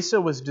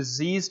 Asa was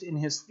diseased in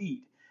his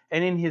feet.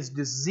 And in his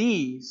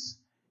disease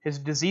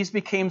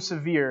became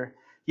severe.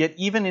 Yet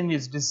even in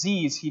his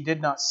disease, he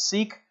did not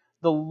seek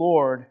the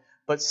Lord,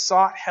 but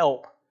sought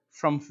help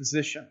from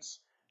physicians.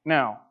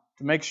 Now,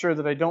 to make sure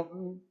that I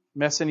don't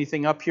mess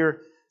anything up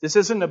here, this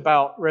isn't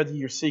about whether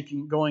you're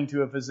going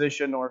to a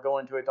physician or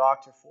going to a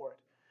doctor for it.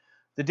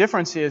 The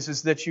difference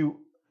is that you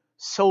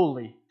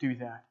solely do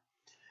that.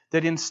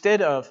 That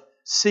instead of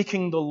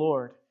seeking the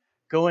Lord,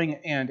 going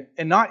and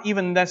not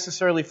even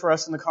necessarily for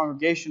us in the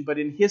congregation, but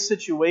in his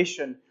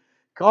situation,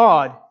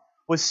 God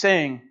was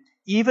saying,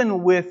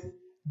 even with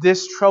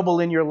this trouble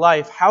in your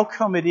life, how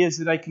come it is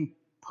that I can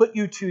put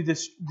you to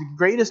the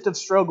greatest of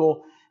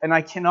struggle and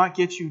I cannot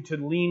get you to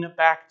lean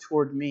back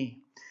toward me?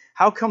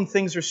 How come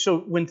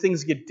when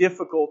things get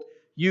difficult,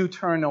 you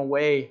turn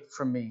away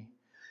from me?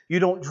 You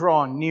don't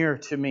draw near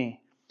to me.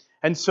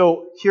 And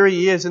so here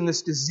he is in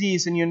this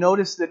disease, and you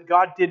notice that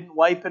God didn't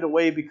wipe it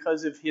away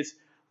because of his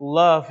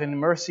love and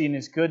mercy and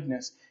his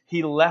goodness.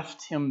 He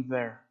left him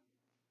there.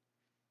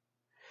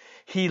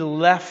 He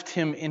left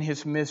him in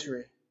his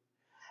misery.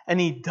 And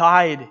he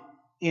died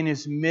in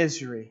his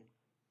misery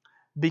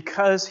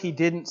because he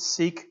didn't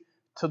seek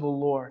to the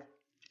Lord.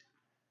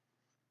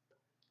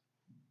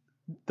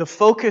 The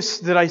focus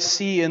that I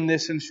see in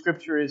this in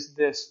Scripture is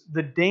this: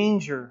 the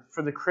danger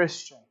for the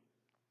Christian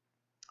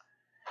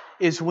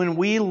is when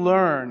we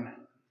learn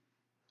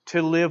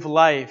to live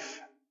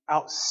life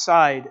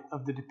outside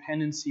of the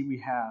dependency we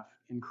have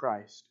in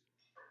Christ.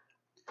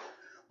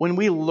 When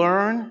we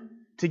learn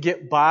to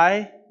get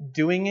by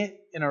doing it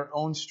in our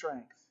own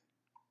strength.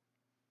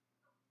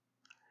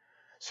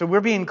 So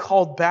we're being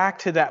called back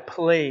to that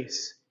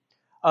place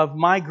of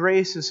my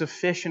grace is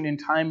sufficient in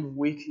time of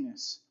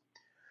weakness.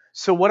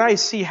 So what I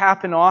see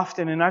happen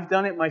often, and I've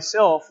done it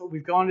myself,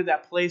 we've gone to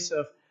that place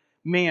of,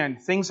 man,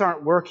 things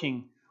aren't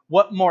working.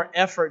 What more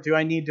effort do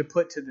I need to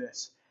put to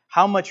this?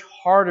 How much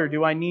harder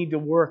do I need to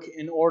work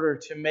in order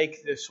to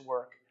make this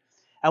work?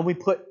 And we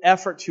put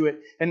effort to it.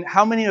 And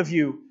how many of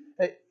you,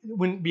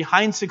 when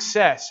behind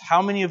success,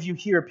 how many of you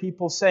hear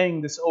people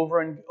saying this over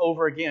and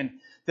over again?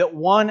 That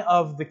one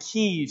of the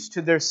keys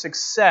to their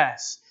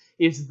success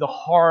is the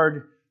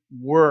hard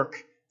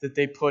work that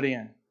they put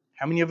in.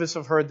 How many of us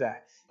have heard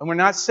that? And we're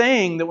not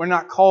saying that we're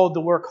not called to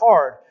work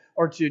hard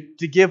or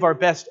to give our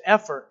best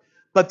effort.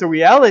 But the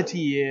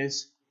reality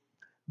is,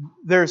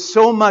 there's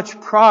so much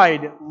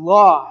pride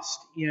lost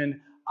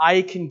in,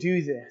 I can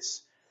do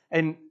this.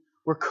 And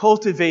we're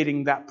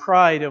cultivating that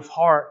pride of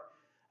heart.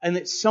 And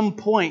at some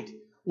point,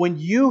 when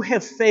you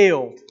have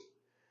failed,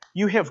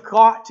 you have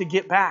got to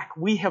get back.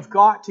 We have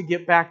got to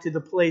get back to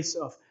the place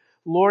of,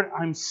 Lord,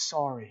 I'm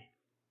sorry.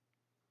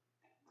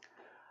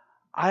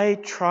 I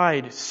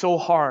tried so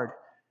hard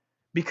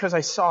because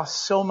I saw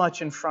so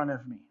much in front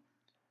of me.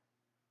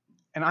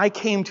 And I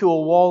came to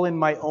a wall in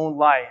my own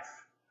life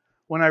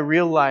when I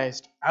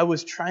realized I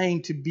was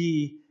trying to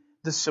be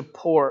the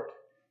support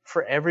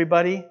for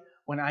everybody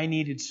when I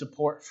needed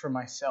support for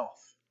myself.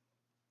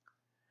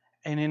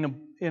 And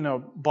in a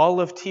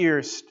ball of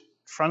tears in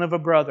front of a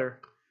brother,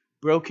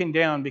 broken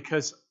down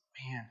because,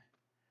 man,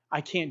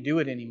 I can't do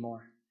it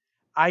anymore.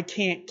 I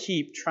can't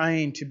keep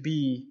trying to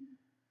be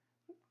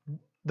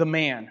the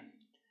man.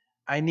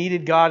 I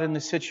needed God in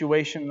the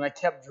situation, and I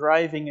kept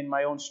driving in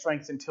my own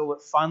strength until it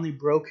finally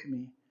broke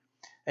me.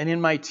 And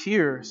in my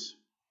tears,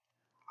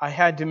 I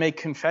had to make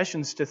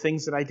confessions to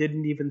things that I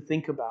didn't even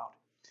think about.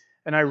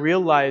 And I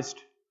realized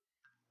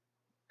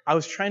I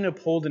was trying to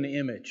uphold an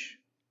image.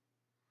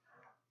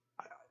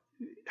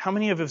 How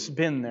many of us have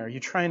been there? You're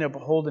trying to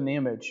uphold an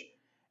image.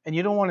 And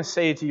you don't want to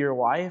say to your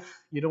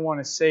wife, you don't want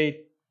to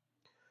say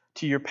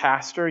to your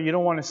pastor, you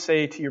don't want to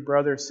say to your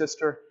brother or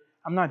sister,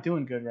 I'm not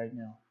doing good right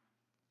now.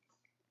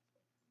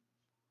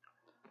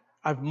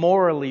 I've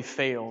morally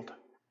failed.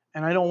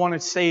 And I don't want to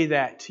say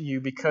that to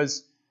you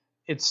because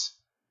it's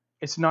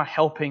not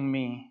helping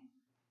me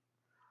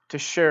to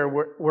share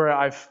where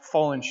I've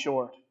fallen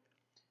short.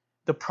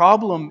 The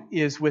problem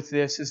is with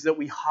this is that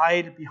we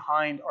hide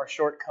behind our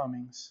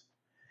shortcomings.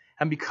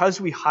 And because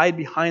we hide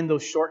behind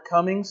those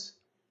shortcomings,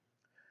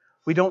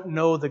 we don't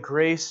know the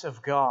grace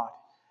of God.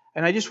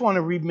 And I just want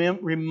to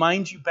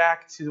remind you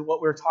back to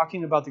what we were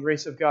talking about, the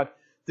grace of God.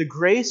 The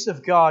grace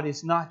of God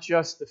is not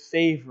just the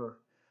favor,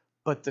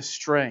 but the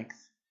strength.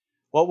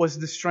 What was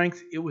the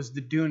strength? It was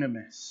the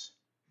dunamis.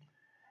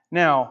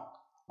 Now,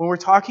 when we're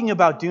talking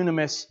about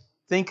dunamis,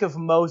 think of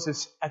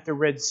Moses at the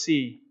Red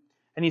Sea.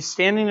 And he's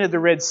standing at the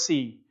Red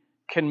Sea.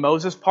 Can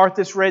Moses part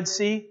this Red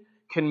Sea?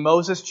 Can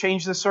Moses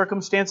change the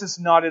circumstances?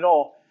 Not at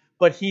all.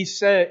 But he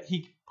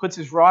puts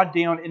his rod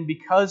down, and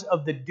because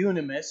of the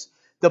dunamis,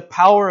 the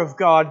power of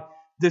God,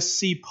 the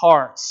sea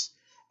parts.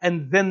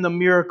 And then the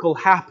miracle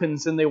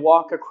happens, and they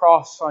walk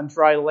across on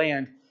dry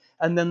land.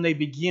 And then they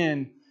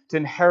begin to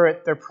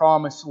inherit their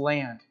promised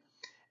land.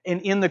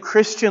 And in the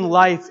Christian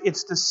life,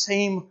 it's the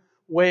same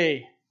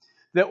way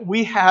that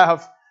we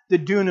have the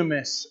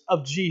dunamis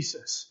of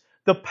Jesus,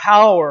 the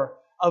power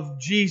of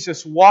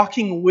Jesus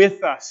walking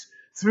with us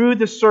through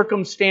the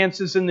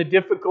circumstances and the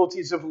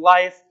difficulties of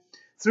life,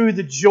 through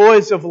the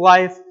joys of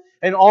life,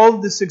 and all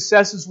of the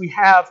successes we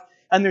have.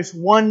 And there's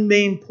one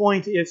main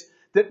point, is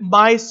that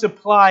my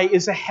supply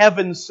is a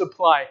heaven's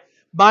supply.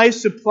 My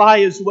supply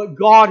is what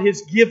God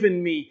has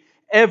given me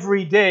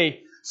every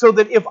day. So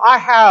that if I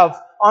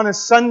have on a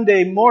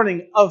Sunday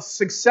morning a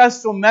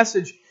successful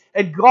message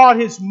and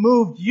God has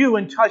moved you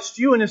and touched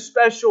you in a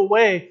special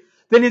way,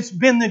 then it's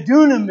been the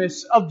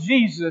dunamis of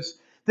Jesus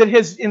that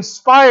has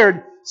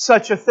inspired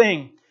such a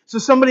thing. So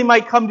somebody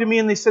might come to me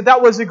and they said,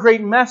 that was a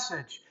great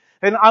message.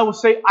 And I will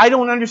say, I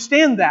don't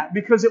understand that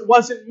because it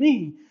wasn't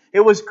me.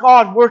 It was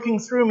God working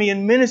through me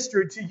and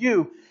ministered to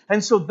you.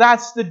 And so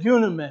that's the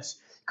dunamis,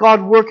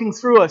 God working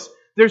through us.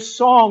 There's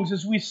songs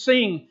as we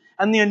sing,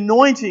 and the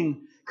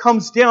anointing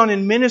comes down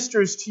and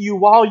ministers to you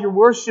while you're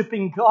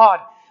worshiping God,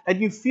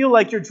 and you feel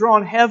like you're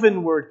drawn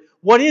heavenward.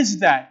 What is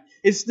that?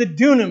 It's the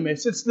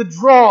dunamis. It's the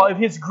draw of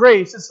His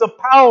grace. It's the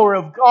power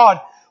of God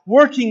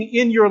working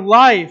in your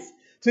life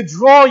to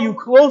draw you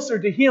closer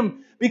to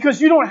Him,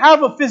 because you don't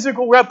have a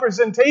physical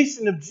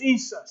representation of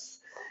Jesus.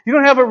 You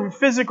don't have a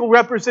physical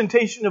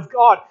representation of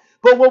God.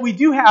 But what we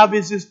do have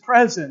is His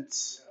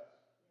presence.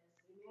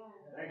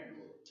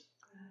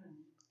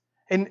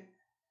 And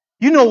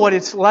you know what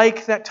it's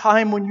like, that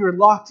time when you're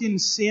locked in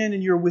sin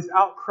and you're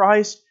without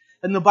Christ.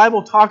 And the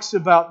Bible talks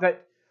about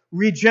that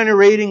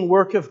regenerating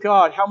work of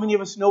God. How many of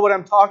us know what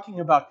I'm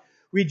talking about?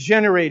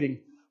 Regenerating,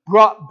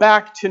 brought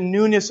back to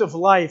newness of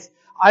life.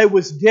 I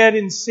was dead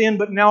in sin,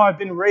 but now I've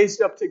been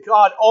raised up to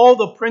God. All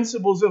the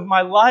principles of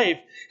my life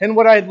and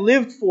what I had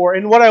lived for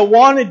and what I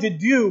wanted to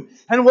do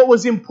and what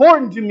was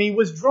important to me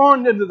was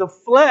drawn into the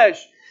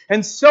flesh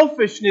and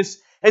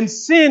selfishness and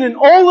sin and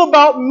all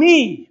about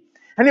me.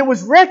 And it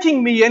was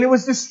wrecking me, and it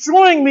was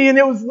destroying me, and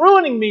it was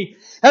ruining me.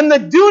 And the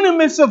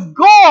dunamis of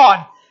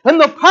God and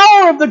the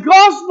power of the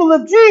gospel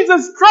of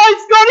Jesus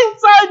Christ got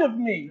inside of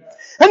me.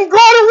 And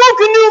God awoke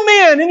a new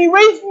man, and He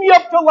raised me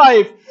up to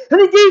life. And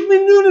He gave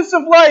me newness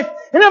of life.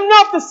 And I'm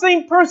not the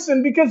same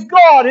person because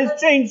God has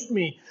changed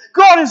me.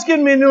 God has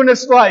given me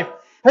newness of life.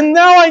 And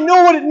now I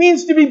know what it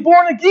means to be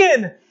born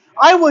again.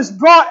 I was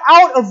brought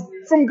out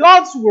from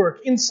God's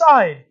work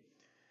inside.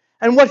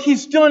 And what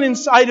He's done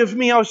inside of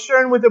me, I was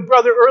sharing with a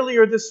brother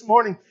earlier this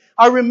morning.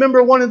 I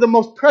remember one of the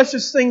most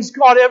precious things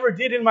God ever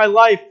did in my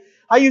life.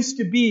 I used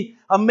to be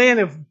a man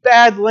of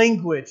bad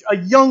language, a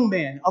young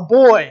man, a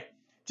boy,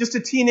 just a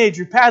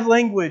teenager, bad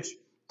language,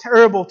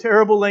 terrible,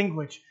 terrible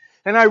language.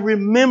 And I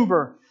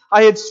remember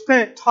I had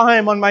spent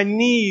time on my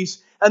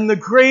knees, and the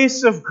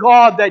grace of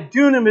God, that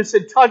dunamis,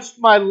 had touched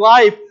my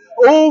life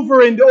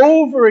over and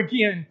over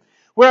again.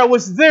 Where I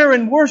was there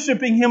and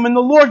worshiping Him, and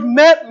the Lord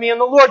met me, and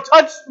the Lord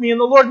touched me, and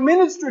the Lord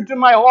ministered to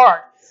my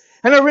heart.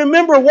 And I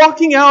remember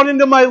walking out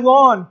into my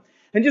lawn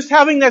and just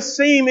having that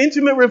same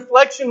intimate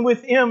reflection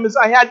with Him as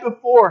I had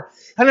before.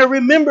 And I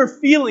remember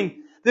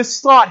feeling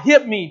this thought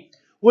hit me,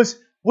 was,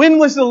 when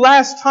was the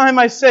last time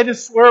I said a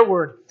swear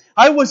word?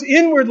 I was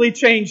inwardly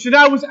changed, and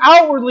I was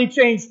outwardly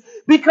changed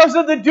because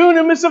of the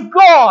dunamis of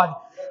God.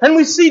 And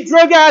we see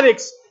drug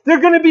addicts,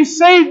 they're going to be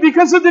saved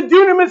because of the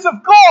dunamis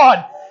of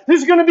God.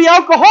 There's going to be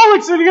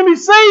alcoholics that are going to be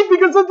saved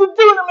because of the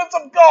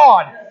dunamis of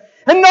God.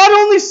 And not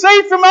only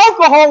saved from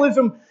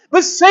alcoholism,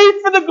 but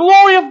saved for the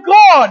glory of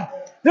God.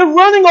 They're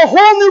running a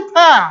whole new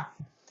path.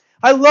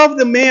 I love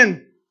the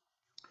man.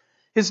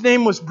 His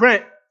name was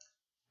Brent.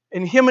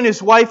 And him and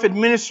his wife had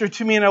ministered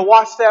to me, and I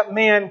watched that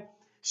man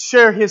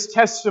share his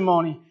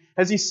testimony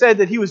as he said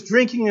that he was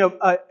drinking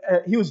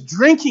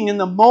in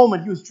the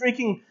moment. He was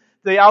drinking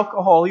the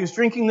alcohol. He was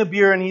drinking the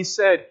beer, and he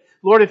said,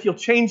 Lord, if You'll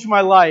change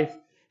my life,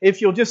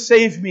 if You'll just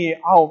save me,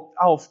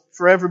 I'll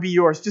forever be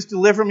Yours. Just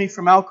deliver me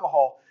from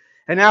alcohol.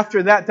 And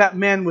after that, that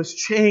man was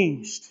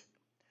changed.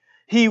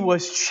 He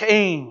was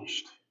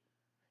changed.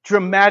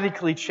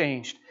 Dramatically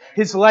changed.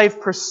 His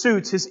life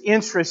pursuits, his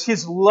interests,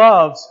 his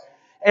loves,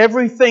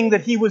 everything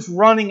that he was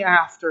running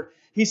after.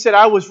 He said,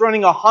 I was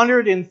running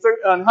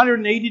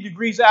 180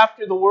 degrees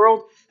after the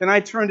world, and I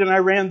turned and I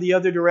ran the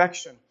other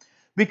direction.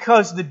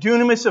 Because the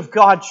dunamis of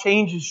God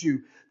changes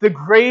you. The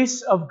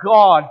grace of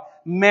God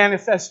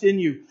manifests in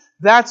you.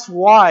 That's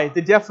why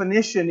the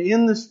definition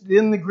in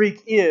the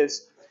Greek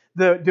is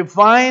the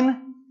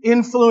divine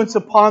influence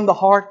upon the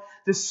heart,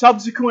 the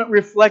subsequent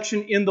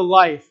reflection in the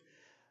life.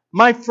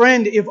 My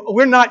friend, if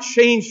we're not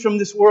changed from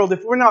this world,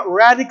 if we're not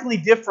radically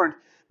different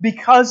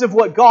because of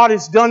what God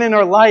has done in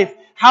our life,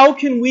 how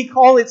can we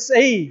call it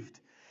saved?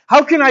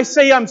 How can I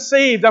say I'm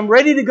saved, I'm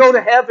ready to go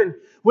to heaven,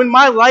 when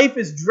my life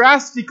is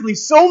drastically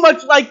so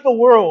much like the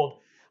world?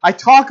 I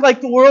talk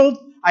like the world.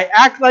 I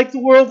act like the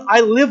world.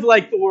 I live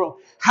like the world.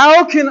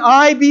 How can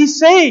I be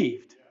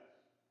saved?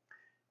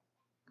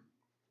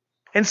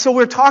 And so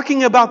we're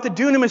talking about the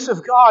dunamis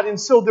of God. And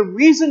so the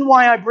reason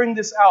why I bring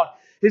this out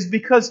is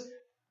because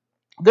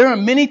there are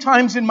many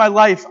times in my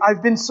life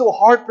I've been so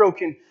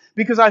heartbroken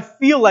because I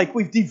feel like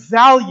we've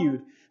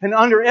devalued and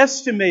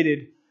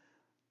underestimated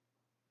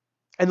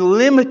and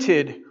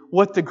limited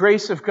what the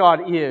grace of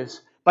God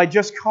is by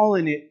just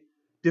calling it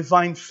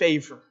divine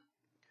favor.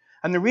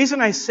 And the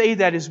reason I say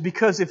that is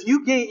because if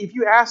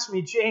you ask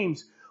me,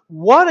 James,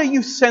 what are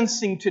you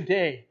sensing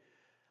today?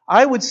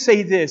 I would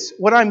say this.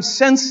 What I'm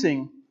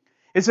sensing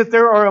is that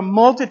there are a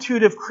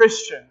multitude of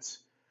Christians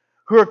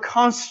who are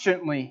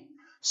constantly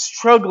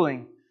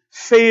struggling,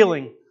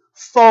 failing,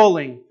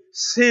 falling,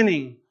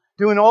 sinning,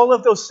 doing all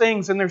of those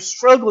things, and they're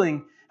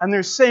struggling, and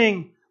they're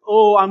saying,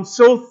 oh, I'm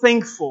so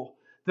thankful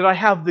that I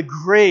have the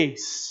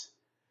grace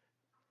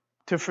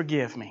to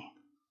forgive me.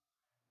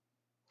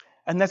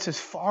 And that's as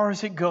far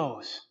as it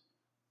goes.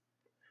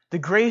 The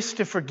grace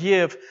to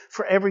forgive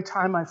for every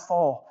time I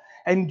fall.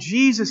 And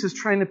Jesus is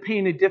trying to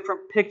paint a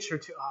different picture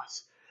to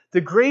us.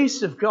 The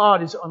grace of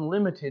God is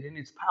unlimited in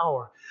its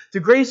power. The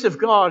grace of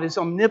God is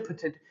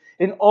omnipotent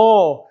in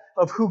all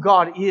of who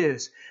God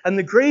is. And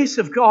the grace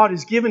of God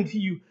is given to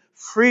you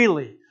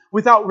freely,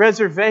 without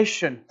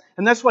reservation.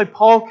 And that's why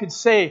Paul could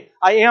say,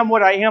 I am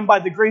what I am by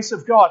the grace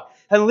of God.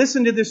 And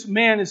listen to this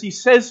man as he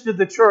says to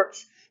the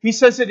church. He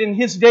says it in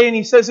his day and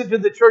he says it to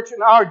the church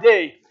in our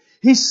day.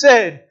 He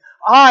said,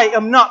 I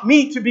am not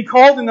meet to be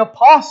called an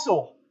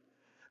apostle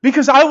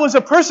because I was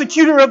a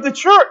persecutor of the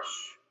church.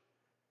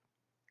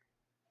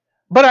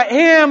 But I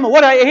am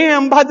what I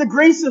am by the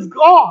grace of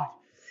God.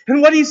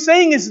 And what he's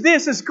saying is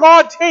this, is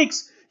God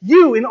takes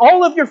you in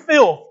all of your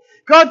filth.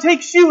 God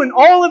takes you in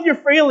all of your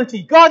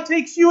frailty. God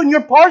takes you in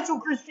your partial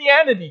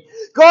Christianity.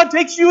 God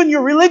takes you in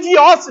your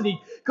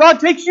religiosity. God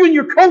takes you in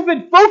your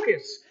COVID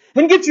focus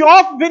and gets you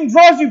off of it and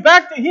draws you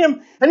back to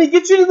Him. And He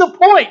gets you to the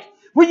point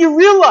where you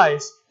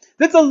realize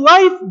that the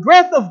life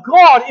breath of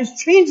God is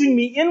changing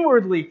me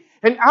inwardly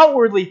and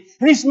outwardly.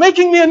 And He's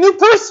making me a new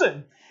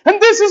person.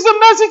 And this is the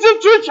message the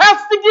church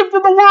has to give to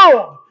the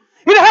world.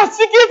 It has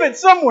to give it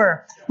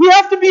somewhere. We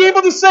have to be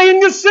able to say in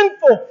your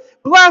sinful,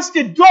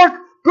 blasted, dark,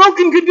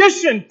 broken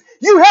condition,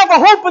 you have a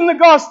hope in the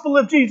gospel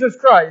of Jesus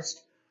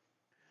Christ.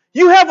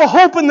 You have a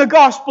hope in the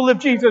gospel of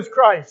Jesus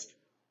Christ.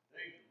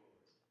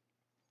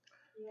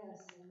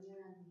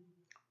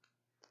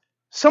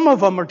 Some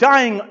of them are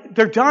dying,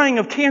 they're dying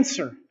of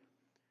cancer.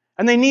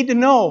 And they need to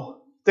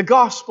know the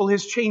gospel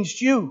has changed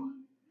you.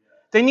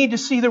 They need to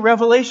see the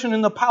revelation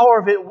and the power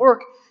of it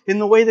work in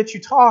the way that you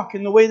talk,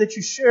 in the way that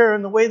you share,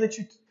 in the way that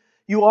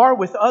you are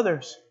with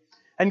others.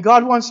 And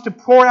God wants to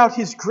pour out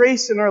His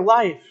grace in our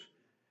life.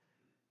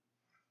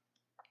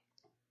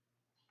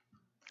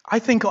 I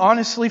think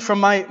honestly,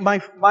 from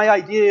my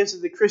idea is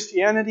that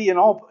Christianity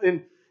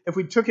and if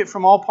we took it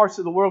from all parts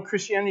of the world,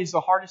 Christianity is the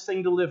hardest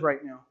thing to live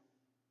right now.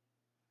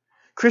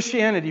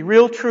 Christianity,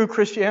 real true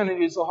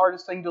Christianity is the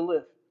hardest thing to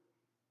live.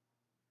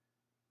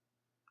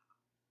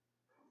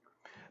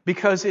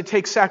 Because it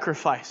takes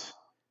sacrifice.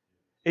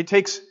 It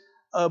takes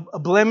a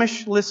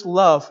blemishless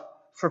love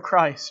for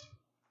Christ.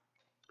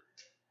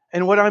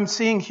 And what I'm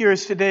seeing here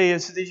today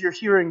is that you're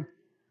hearing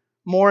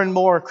more and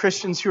more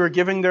Christians who are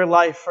giving their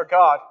life for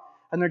God.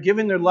 And they're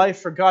giving their life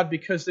for God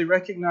because they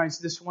recognize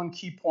this one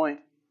key point,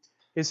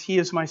 is He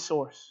is my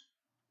source.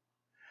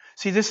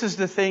 See, this is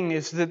the thing,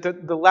 is that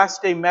the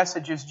last day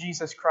message is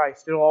Jesus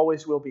Christ. It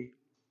always will be.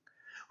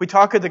 We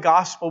talk of the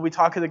gospel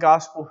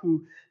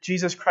who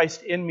Jesus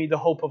Christ in me, the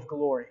hope of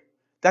glory.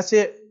 That's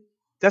it.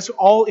 That's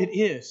all it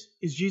is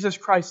Jesus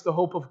Christ, the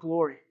hope of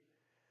glory.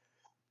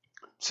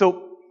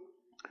 So,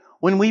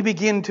 when we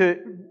begin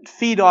to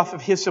feed off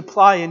of His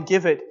supply and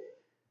give it,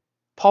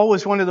 Paul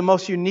was one of the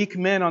most unique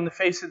men on the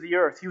face of the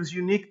earth. He was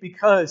unique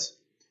because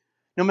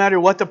no matter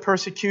what the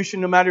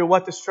persecution, no matter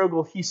what the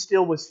struggle, he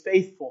still was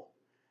faithful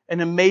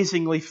and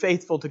amazingly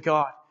faithful to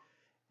God.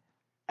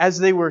 As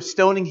they were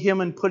stoning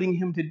him and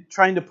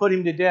trying to put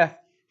him to death,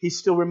 he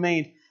still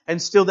remained.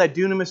 And still that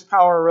dunamis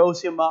power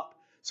rose him up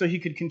so he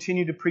could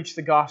continue to preach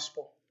the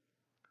gospel.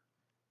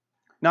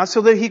 Not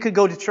so that he could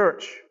go to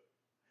church,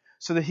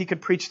 so that he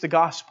could preach the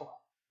gospel.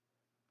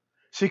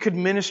 So he could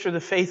minister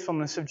the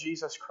faithfulness of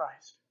Jesus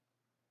Christ.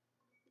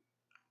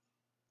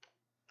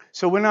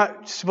 So we're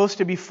not supposed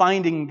to be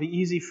finding the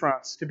easy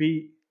fronts to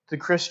be the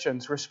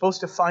Christians. We're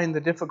supposed to find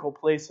the difficult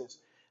places.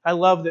 I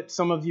love that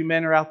some of you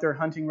men are out there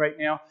hunting right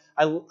now.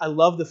 I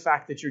love the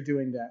fact that you're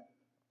doing that.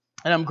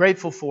 And I'm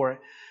grateful for it.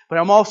 But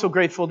I'm also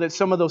grateful that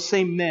some of those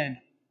same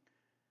men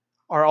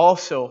are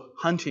also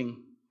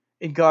hunting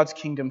in God's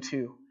kingdom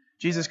too.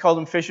 Jesus called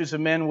them fishers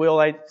of men. Will,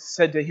 I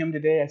said to him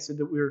today, I said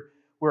that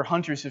we're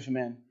hunters of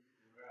men.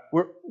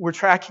 We're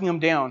tracking them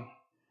down.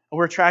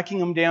 We're tracking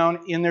them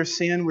down in their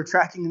sin. We're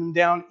tracking them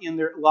down in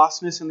their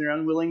lostness and their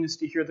unwillingness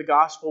to hear the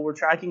gospel. We're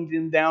tracking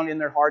them down in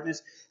their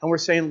hardness. And we're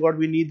saying, Lord,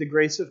 we need the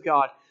grace of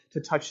God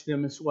to touch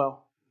them as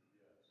well.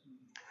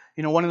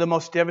 You know, one of the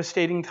most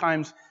devastating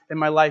times in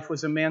my life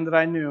was a man that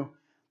I knew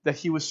that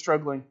he was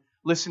struggling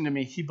Listen to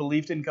me. He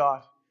believed in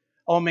God.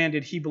 Oh man,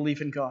 did he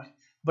believe in God.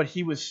 But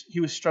he was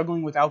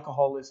struggling with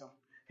alcoholism.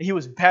 He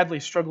was badly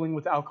struggling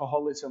with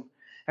alcoholism.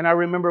 And I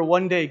remember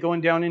one day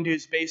going down into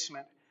his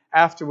basement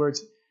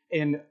afterwards,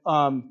 and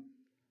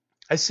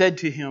I said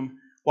to him,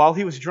 while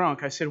he was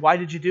drunk, I said, "Why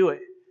did you do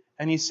it?"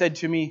 And he said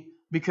to me,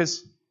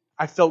 "Because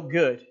I felt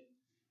good.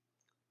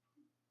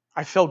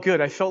 I felt good.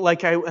 I felt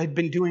like I had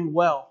been doing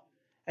well."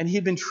 And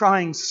he'd been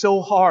trying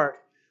so hard.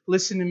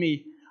 Listen to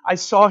me. I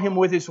saw him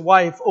with his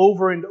wife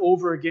over and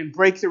over again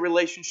break the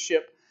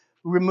relationship,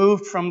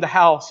 removed from the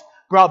house,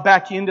 brought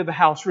back into the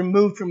house,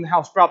 removed from the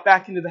house, brought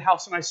back into the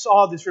house. And I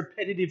saw this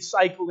repetitive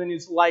cycle in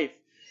his life.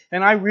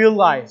 And I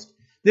realized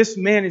this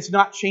man is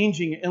not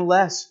changing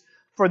unless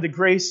for the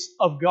grace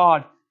of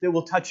God that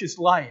will touch his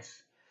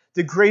life.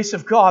 The grace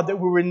of God that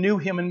will renew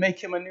him and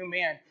make him a new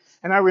man.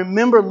 And I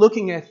remember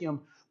looking at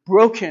him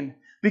broken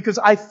because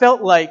I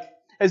felt like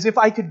as if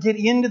I could get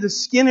into the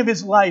skin of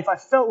his life. I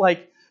felt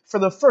like for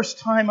the first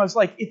time I was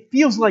like, it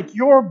feels like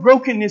your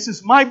brokenness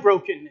is my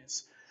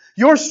brokenness.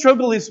 Your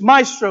struggle is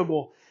my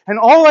struggle. And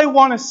all I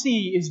want to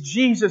see is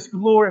Jesus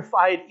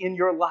glorified in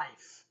your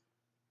life.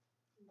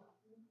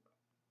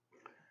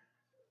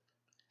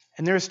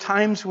 And there's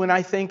times when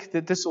I think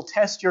that this will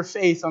test your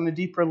faith on a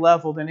deeper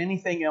level than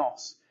anything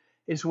else,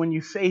 is when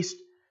you face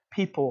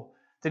people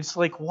that it's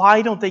like,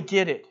 why don't they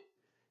get it?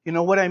 You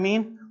know what I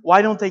mean?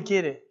 Why don't they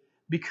get it?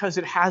 Because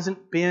it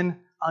hasn't been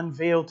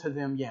unveiled to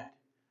them yet.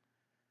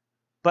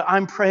 But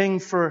I'm praying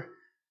for,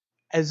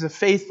 as a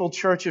faithful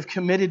church of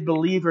committed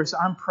believers,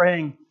 I'm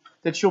praying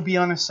that you'll be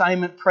on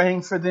assignment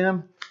praying for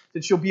them,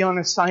 that you'll be on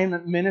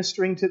assignment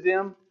ministering to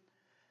them,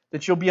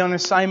 that you'll be on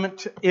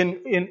assignment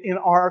in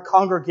our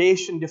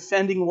congregation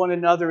defending one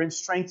another and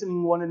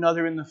strengthening one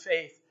another in the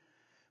faith.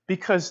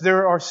 Because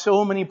there are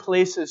so many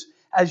places,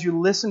 as you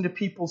listen to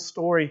people's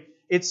story,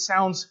 it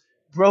sounds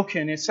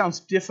broken, it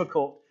sounds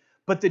difficult.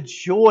 But the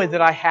joy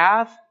that I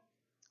have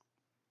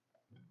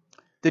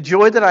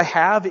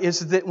is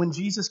that when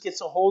Jesus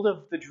gets a hold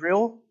of the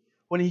drill,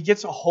 when He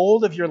gets a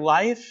hold of your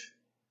life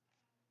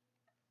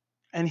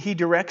and He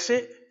directs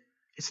it,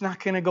 it's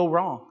not going to go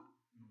wrong.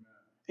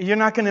 You're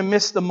not going to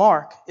miss the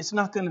mark. It's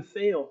not going to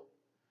fail.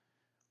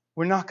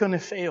 We're not going to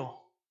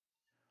fail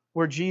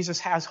where Jesus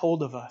has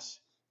hold of us.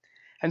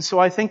 And so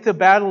I think the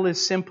battle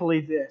is simply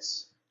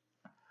this.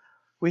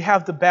 We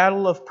have the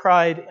battle of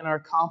pride in our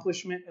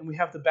accomplishment, and we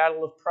have the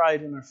battle of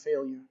pride in our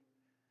failure.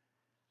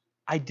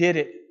 I did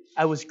it.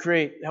 I was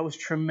great. That was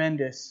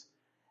tremendous.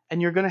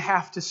 And you're going to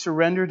have to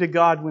surrender to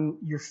God when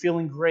you're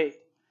feeling great.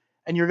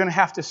 And you're going to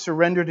have to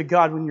surrender to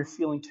God when you're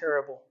feeling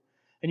terrible.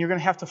 And you're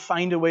going to have to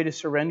find a way to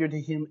surrender to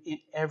Him in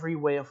every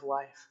way of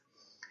life.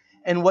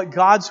 And what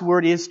God's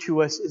Word is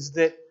to us is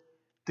that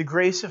the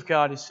grace of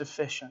God is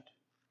sufficient.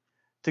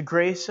 The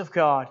grace of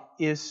God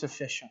is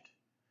sufficient.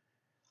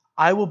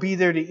 I will be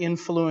there to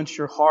influence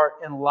your heart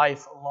and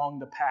life along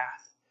the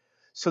path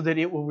so that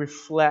it will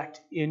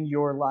reflect in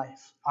your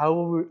life. I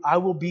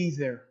will be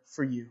there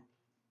for you.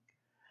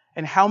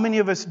 And how many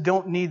of us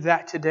don't need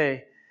that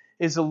today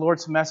is the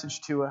Lord's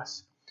message to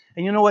us.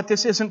 And you know what?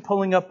 This isn't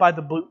pulling up by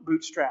the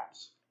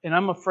bootstraps. And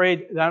I'm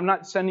afraid that I'm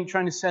not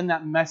trying to send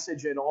that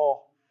message at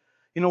all.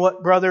 You know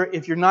what, brother?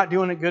 If you're not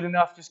doing it good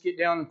enough, just get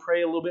down and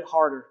pray a little bit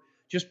harder.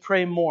 Just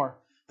pray more.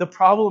 The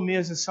problem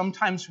is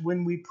sometimes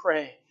when we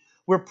pray,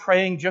 we're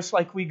praying just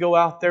like we go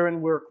out there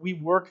and work. We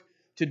work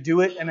to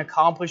do it and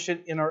accomplish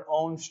it in our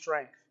own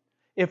strength.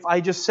 If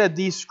I just said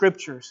these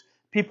scriptures,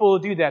 people will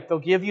do that. They'll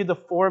give you the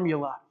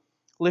formula.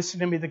 Listen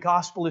to me, the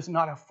gospel is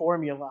not a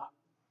formula.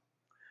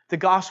 The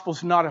gospel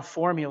is not a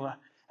formula.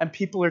 And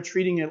people are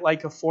treating it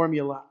like a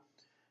formula.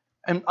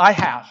 And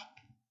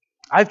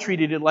I've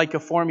treated it like a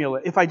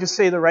formula. If I just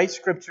say the right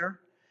scripture,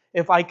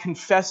 if I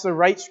confess the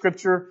right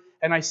scripture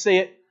and I say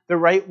it the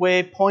right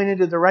way, pointed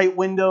to the right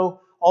window,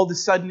 all of a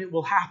sudden it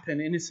will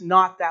happen. And it's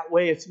not that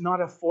way. It's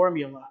not a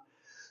formula.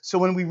 So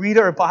when we read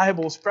our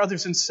Bibles,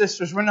 brothers and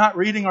sisters, we're not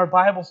reading our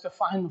Bibles to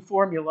find the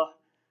formula.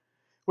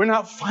 We're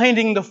not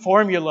finding the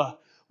formula.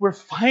 We're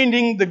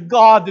finding the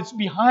God that's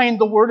behind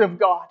the Word of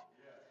God.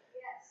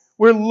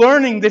 We're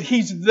learning that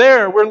He's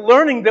there. We're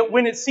learning that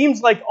when it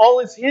seems like all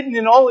is hidden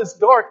and all is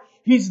dark,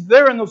 He's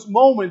there in those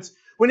moments.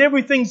 When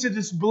everything's at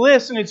its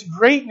bliss and its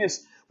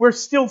greatness, we're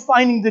still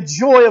finding the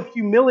joy of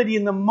humility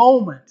in the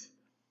moment.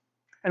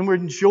 And we're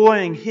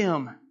enjoying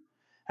Him.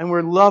 And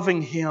we're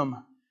loving Him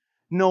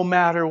no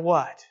matter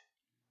what.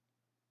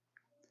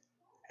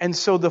 And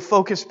so the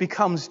focus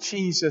becomes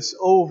Jesus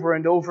over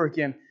and over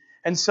again.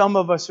 And some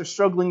of us are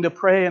struggling to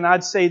pray. And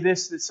I'd say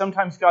this, that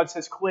sometimes God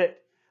says,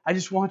 quit. I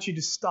just want you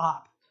to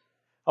stop.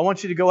 I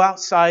want you to go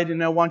outside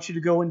and I want you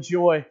to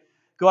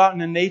go out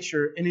into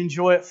nature and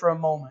enjoy it for a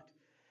moment.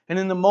 And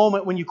in the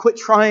moment when you quit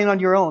trying on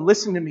your own,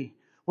 listen to me,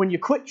 when you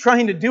quit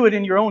trying to do it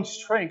in your own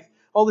strength,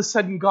 all of a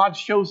sudden God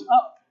shows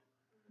up.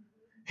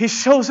 He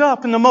shows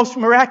up in the most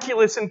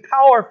miraculous and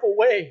powerful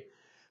way.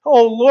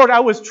 Oh Lord,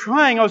 I was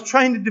trying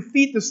to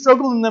defeat the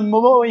struggle and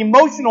the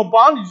emotional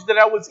bondage that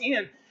I was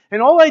in.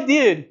 And all I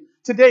did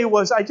today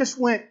was I just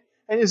went,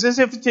 and it's as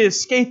if to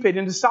escape it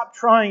and to stop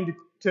trying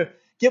to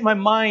get my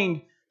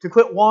mind to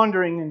quit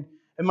wandering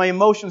and my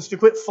emotions to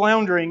quit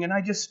floundering. And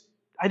I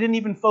didn't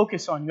even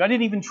focus on you. I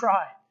didn't even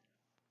try.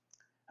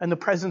 And the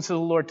presence of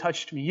the Lord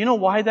touched me. You know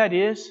why that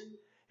is?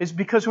 It's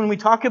because when we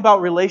talk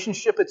about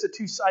relationship, it's a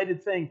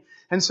two-sided thing.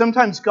 And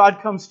sometimes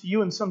God comes to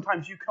you and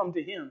sometimes you come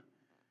to Him.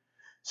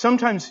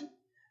 Sometimes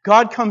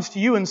God comes to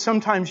you and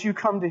sometimes you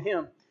come to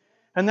Him.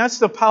 And that's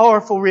the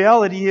powerful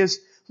reality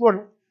is,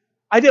 Lord,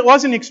 I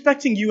wasn't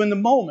expecting you in the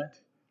moment.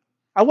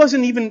 I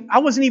wasn't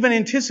even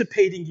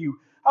anticipating you.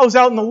 I was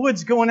out in the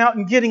woods going out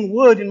and getting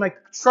wood and my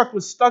truck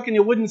was stuck and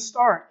it wouldn't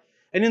start.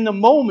 And in the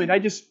moment,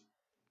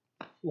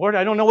 Lord,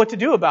 I don't know what to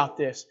do about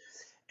this.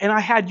 And I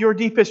had your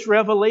deepest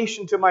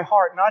revelation to my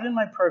heart, not in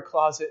my prayer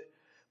closet,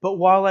 but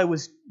while I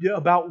was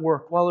about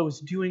work, while I was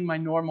doing my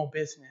normal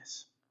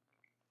business.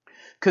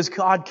 Because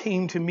God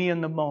came to me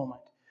in the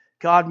moment.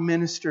 God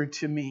ministered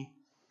to me.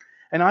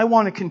 And I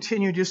want to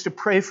continue just to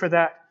pray for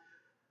that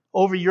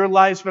over your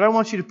lives, but I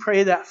want you to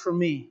pray that for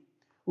me.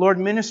 Lord,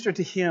 minister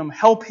to him.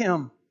 Help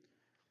him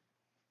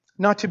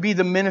not to be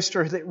the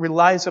minister that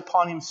relies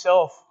upon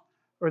himself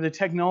or the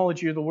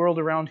technology or the world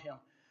around him,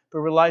 but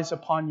relies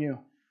upon you.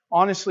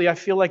 Honestly, I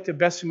feel like the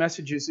best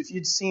messages, if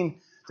you'd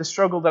seen the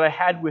struggle that I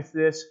had with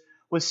this,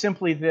 was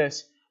simply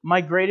this.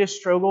 My greatest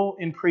struggle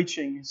in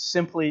preaching is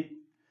simply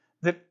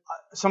that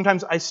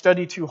sometimes I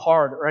study too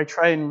hard, or I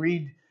try and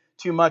read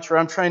too much, or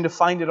I'm trying to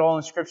find it all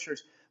in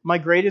Scriptures. My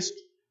greatest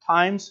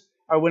times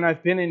are when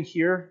I've been in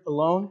here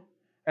alone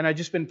and I've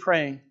just been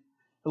praying.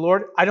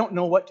 Lord, I don't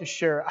know what to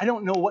share. I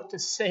don't know what to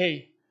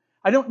say.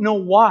 I don't know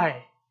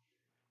why.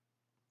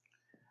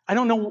 I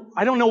don't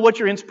know what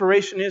your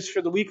inspiration is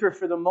for the week or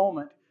for the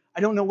moment. I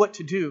don't know what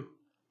to do.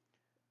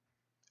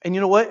 And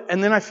you know what?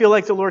 And then I feel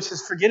like the Lord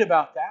says, forget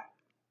about that.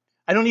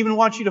 I don't even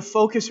want you to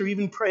focus or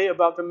even pray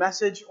about the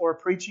message or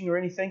preaching or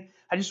anything.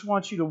 I just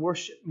want you to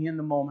worship me in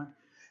the moment.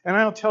 And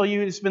I'll tell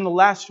you, it's been the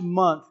last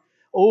month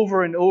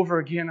over and over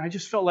again. I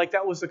just felt like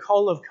that was the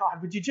call of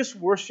God. Would you just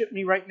worship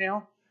me right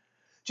now?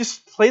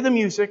 Just play the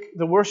music,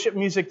 the worship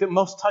music that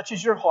most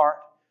touches your heart.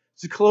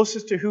 It's the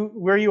closest to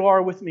where you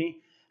are with me.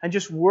 And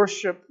just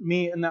worship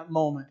me in that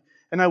moment.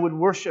 And I would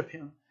worship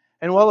Him.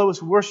 And while I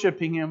was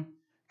worshiping Him,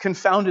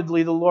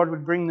 confoundedly, the Lord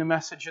would bring the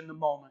message in the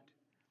moment.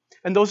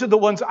 And those are the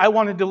ones I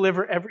want to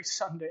deliver every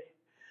Sunday.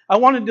 I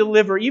want to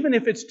deliver, even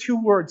if it's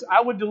 2 words,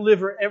 I would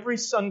deliver every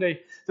Sunday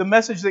the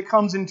message that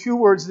comes in 2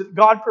 words that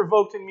God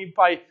provoked in me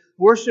by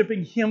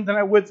worshiping Him. Then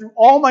I went through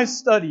all my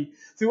study,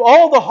 through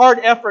all the hard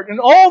effort and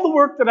all the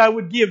work that I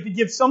would give to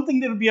give something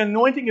that would be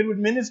anointing and would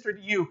minister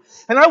to you.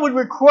 And I would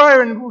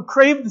require and would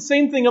crave the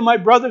same thing of my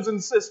brothers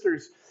and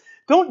sisters.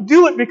 Don't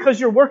do it because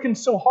you're working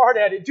so hard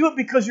at it. Do it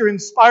because you're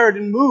inspired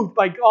and moved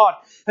by God.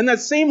 And that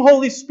same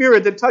Holy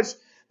Spirit that touched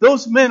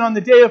those men on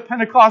the day of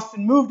Pentecost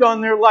and moved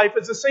on their life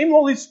is the same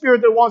Holy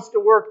Spirit that wants to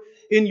work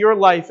in your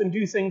life and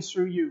do things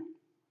through you.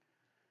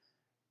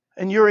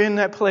 And you're in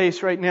that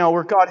place right now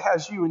where God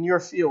has you in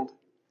your field.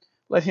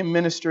 Let Him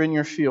minister in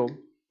your field.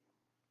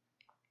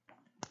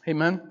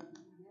 Amen?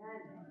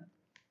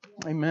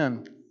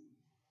 Amen.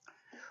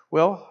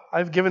 Well,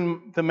 I've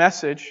given the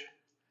message.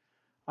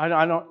 I'm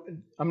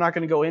not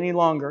going to go any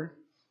longer.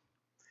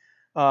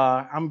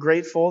 I'm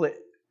grateful that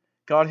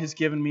God has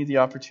given me the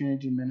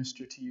opportunity to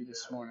minister to you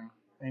this morning.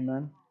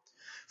 Amen.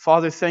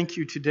 Father, thank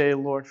you today,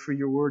 Lord, for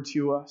your word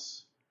to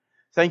us.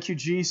 Thank you,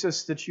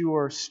 Jesus, that you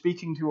are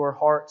speaking to our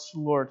hearts,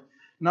 Lord.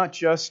 Not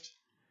just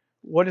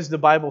what does the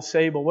Bible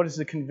say, but what is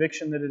the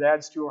conviction that it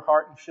adds to our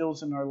heart and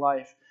fills in our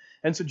life.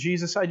 And so,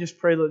 Jesus, I just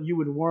pray that you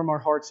would warm our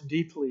hearts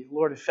deeply,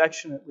 Lord,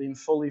 affectionately and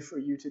fully for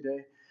you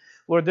today.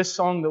 Lord, this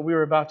song that we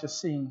were about to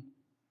sing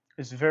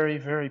is very,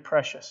 very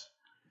precious.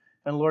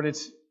 And Lord,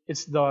 it's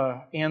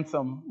the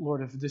anthem,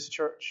 Lord, of this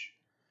church.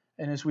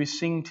 And as we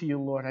sing to you,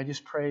 Lord, I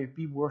just pray,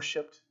 be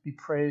worshipped, be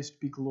praised,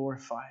 be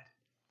glorified,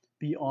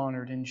 be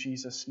honored in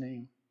Jesus'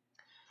 name.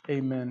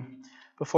 Amen.